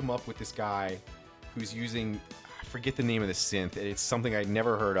they hook him up with this guy who's using, I forget the name of the synth. It's something I'd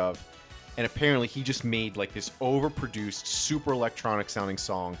never heard of. And apparently he just made like this overproduced, super electronic sounding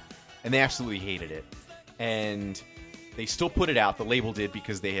song, and they absolutely hated it. And they still put it out. The label did,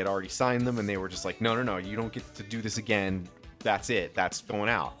 because they had already signed them, and they were just like, no, you don't get to do this again. That's it. That's going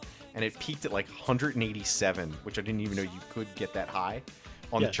out. And it peaked at like 187, which I didn't even know you could get that high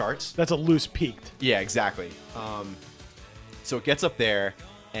on the charts. That's a loose peaked. Yeah, exactly. So it gets up there,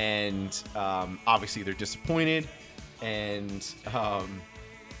 and obviously they're disappointed, and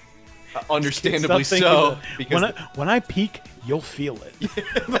understandably so. Because when I peak, you'll feel it.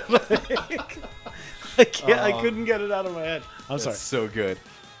 I couldn't get it out of my head. I'm sorry. So good.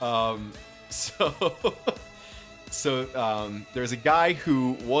 There's a guy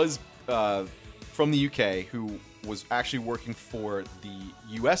who was from the UK who was actually working for the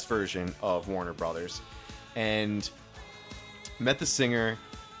US version of Warner Brothers, and met the singer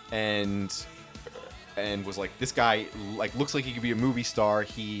and was like, this guy like looks like he could be a movie star.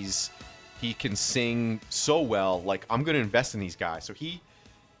 He can sing so well. Like, I'm going to invest in these guys. So he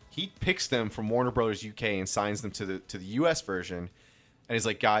picks them from Warner Brothers UK and signs them to the US version. And he's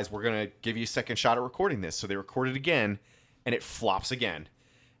like, guys, we're going to give you a second shot at recording this. So they record it again, and it flops again.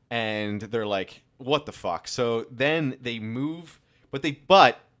 And they're like, what the fuck? So then they move, but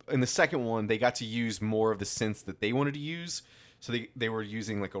in the second one, they got to use more of the synths that they wanted to use. So they were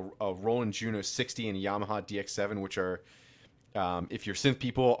using like a Roland Juno 60 and a Yamaha DX7, which are, if you're synth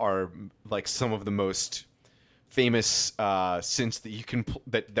people, are like some of the most famous synths that you can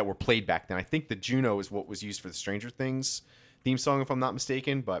that were played back then. I think the Juno is what was used for the Stranger Things theme song, if I'm not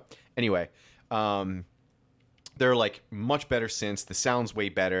mistaken. But anyway, they're like much better synths. The sound's way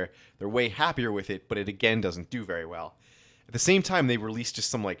better. They're way happier with it, but it again doesn't do very well. At the same time, they released just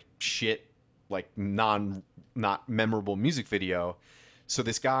some like shit, like not memorable music video. So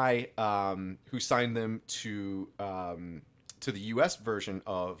this guy who signed them to the U.S. version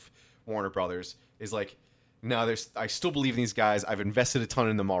of Warner Brothers is like, no, I still believe in these guys. I've invested a ton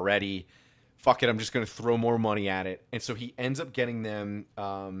in them already. Fuck it, I'm just going to throw more money at it. And so he ends up getting them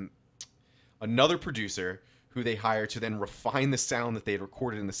another producer who they hire to then refine the sound that they had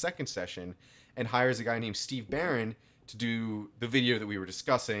recorded in the second session, and hires a guy named Steve Barron to do the video that we were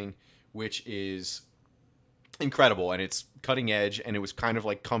discussing, which is incredible, and it's cutting edge, and it was kind of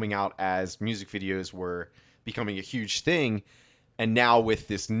like coming out as music videos were becoming a huge thing. And now with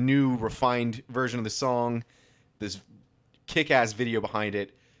this new refined version of the song, this kick-ass video behind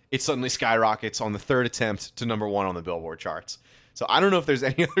it, it suddenly skyrockets on the third attempt to number 1 on the Billboard charts. So I don't know if there's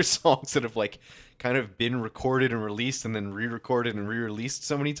any other songs that have like kind of been recorded and released and then re-recorded and re-released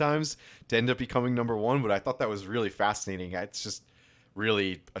so many times to end up becoming number 1, but I thought that was really fascinating. It's just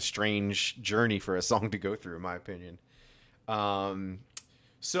really a strange journey for a song to go through, in my opinion.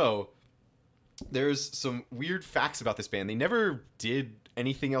 So there's some weird facts about this band. They never did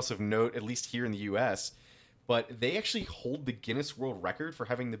anything else of note, at least here in the US, but they actually hold the Guinness World Record for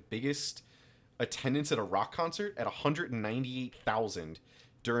having the biggest attendance at a rock concert at 198,000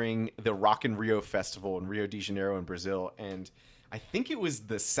 during the Rock in Rio festival in Rio de Janeiro in Brazil. And I think it was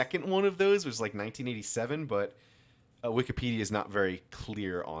the second one of those, was like 1987, but Wikipedia is not very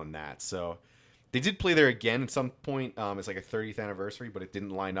clear on that. So they did play there again at some point. It's like a 30th anniversary, but it didn't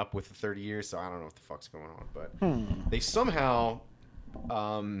line up with the 30 years, so I don't know what the fuck's going on. But they somehow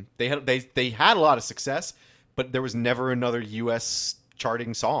they had a lot of success, but there was never another U.S.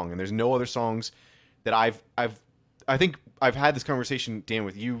 charting song, and there's no other songs that I think I've had this conversation, Dan,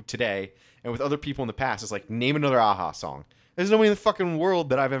 with you today and with other people in the past. It's like, name another Aha song. There's nobody in the fucking world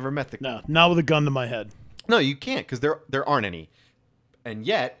that I've ever met that. No, not with a gun to my head. No, you can't, because there aren't any. And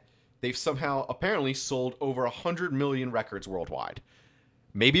yet they've somehow apparently sold over 100 million records worldwide.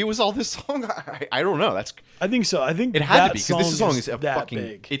 Maybe it was all this song. I don't know. I think so. I think it had to be, because this song is a fucking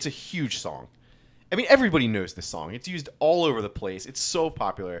big. It's a huge song. I mean, everybody knows this song. It's used all over the place. It's so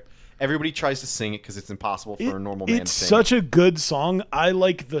popular. Everybody tries to sing it because it's impossible for a normal man to sing. It's such a good song. I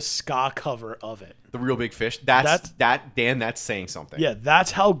like the ska cover of it. The Real Big Fish. Dan, that's saying something. Yeah,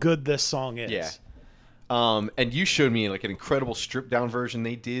 that's how good this song is. Yeah. And you showed me like an incredible stripped down version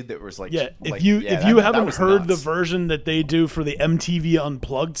they did that was like, if you haven't heard the version that they do for the MTV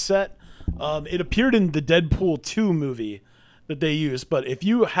Unplugged set, it appeared in the Deadpool 2 movie that they used. But if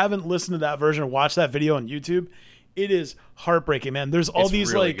you haven't listened to that version or watched that video on YouTube, it is heartbreaking, man. There's all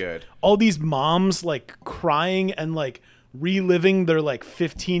these really like good. All these moms like crying and like reliving their like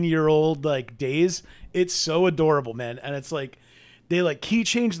 15-year-old like days. It's so adorable, man. And it's like they like key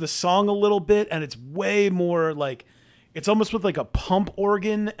change the song a little bit, and it's way more like, it's almost with like a pump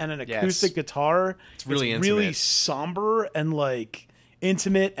organ and an acoustic guitar. It's really really somber and like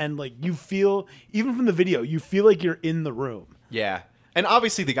intimate, and like you feel, even from the video, you feel like you're in the room. Yeah. And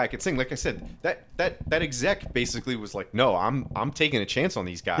obviously the guy could sing. Like I said, that exec basically was like, no, I'm taking a chance on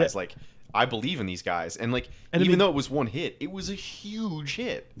these guys. Yeah. Like, I believe in these guys. And like, and even though it was one hit, it was a huge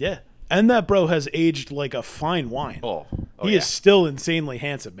hit. Yeah. And that bro has aged like a fine wine. He is still insanely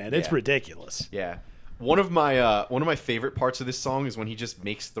handsome, man. It's ridiculous. Yeah. One of my favorite parts of this song is when he just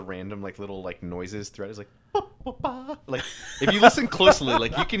makes the random like little like noises throughout. He's like, bah, bah, bah. Like, if you listen closely,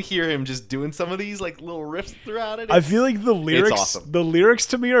 like you can hear him just doing some of these like little riffs throughout it. I feel like the lyrics, awesome. The lyrics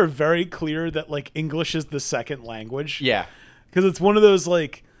to me are very clear that like English is the second language. Yeah. Because it's one of those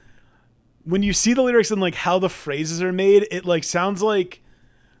like, when you see the lyrics and like how the phrases are made, it like sounds like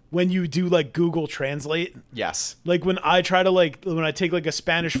when you do like Google Translate. Yes. Like when I try to like, when I take like a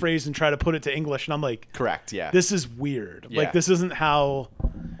Spanish phrase and try to put it to English, and I'm like, correct. Yeah. This is weird. Yeah. Like this isn't how,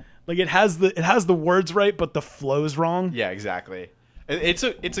 like it has the words right, but the flow's wrong. Yeah, exactly. It's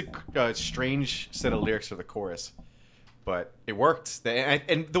a strange set of lyrics for the chorus, but it worked.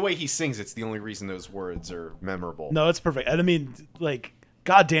 And the way he sings, it's the only reason those words are memorable. No, it's perfect. And I mean, like,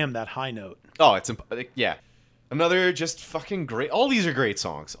 goddamn that high note. Oh, yeah. Another just fucking great. All these are great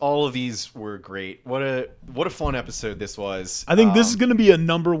songs. All of these were great. What a fun episode this was. I think this is going to be a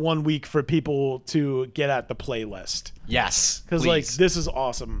number one week for people to get at the playlist. Yes, because like this is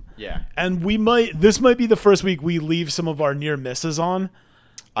awesome. Yeah, and this might be the first week we leave some of our near misses on.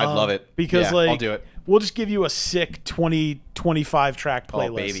 I'd love it because I'll do it. We'll just give you a sick 20-25 track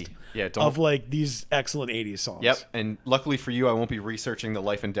playlist. Oh baby, Yeah, of like these excellent 80s songs. Yep, and luckily for you, I won't be researching the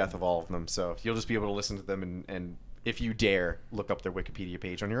life and death of all of them, so you'll just be able to listen to them and if you dare, look up their Wikipedia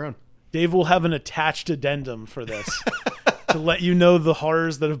page on your own. Dave will have an attached addendum for this to let you know the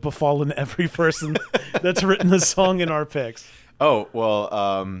horrors that have befallen every person that's written a song in our picks. Oh,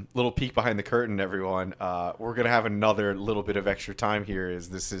 well, little peek behind the curtain, everyone. We're going to have another little bit of extra time here as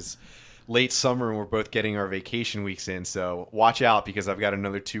this is late summer and we're both getting our vacation weeks in. So watch out because I've got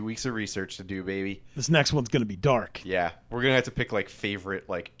another 2 weeks of research to do, baby. This next one's going to be dark. Yeah, we're going to have to pick like favorite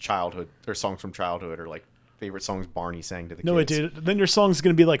like childhood or songs from childhood or like favorite songs Barney sang to the kids. No, wait, dude. Then your song's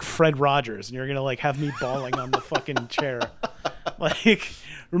going to be like Fred Rogers and you're going to like have me bawling on the fucking chair. Like,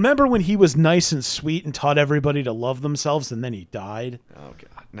 remember when he was nice and sweet and taught everybody to love themselves and then he died? Oh,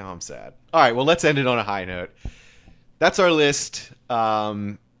 God. Now I'm sad. All right, well, let's end it on a high note. That's our list.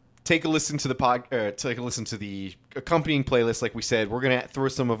 Take a listen to the accompanying playlist. Like we said, we're gonna throw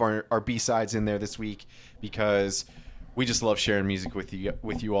some of our B-sides in there this week because we just love sharing music with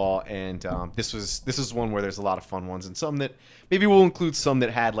you all. And this is one where there's a lot of fun ones and some that maybe we'll include some that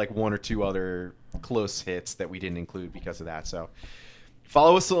had like one or two other close hits that we didn't include because of that. So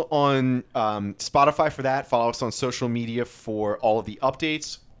follow us on Spotify for that. Follow us on social media for all of the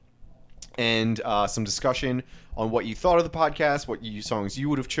updates and some discussion on what you thought of the podcast, what songs you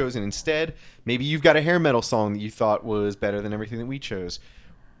would have chosen instead. Maybe you've got a hair metal song that you thought was better than everything that we chose.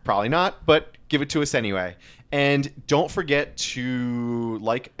 Probably not, but give it to us anyway. And don't forget to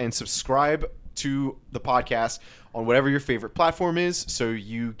like and subscribe to the podcast on whatever your favorite platform is so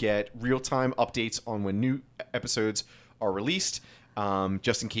you get real-time updates on when new episodes are released,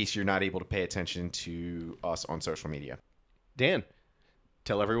 just in case you're not able to pay attention to us on social media. Dan,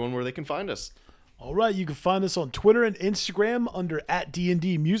 tell everyone where they can find us. All right, you can find us on Twitter and Instagram under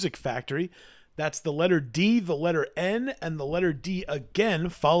 @D&D Music Factory. That's the letter D, the letter N, and the letter D again,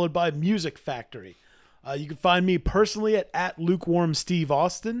 followed by Music Factory. You can find me personally at Lukewarm Steve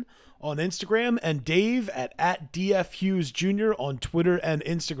Austin on Instagram and Dave at @DF Hughes Jr. on Twitter and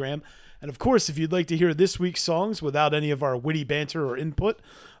Instagram. And of course, if you'd like to hear this week's songs without any of our witty banter or input,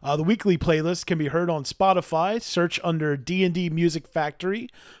 the weekly playlist can be heard on Spotify. Search under D&D Music Factory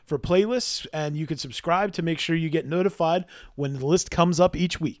for playlists, and you can subscribe to make sure you get notified when the list comes up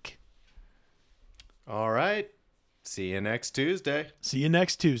each week. All right. See you next Tuesday. See you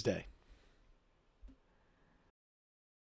next Tuesday.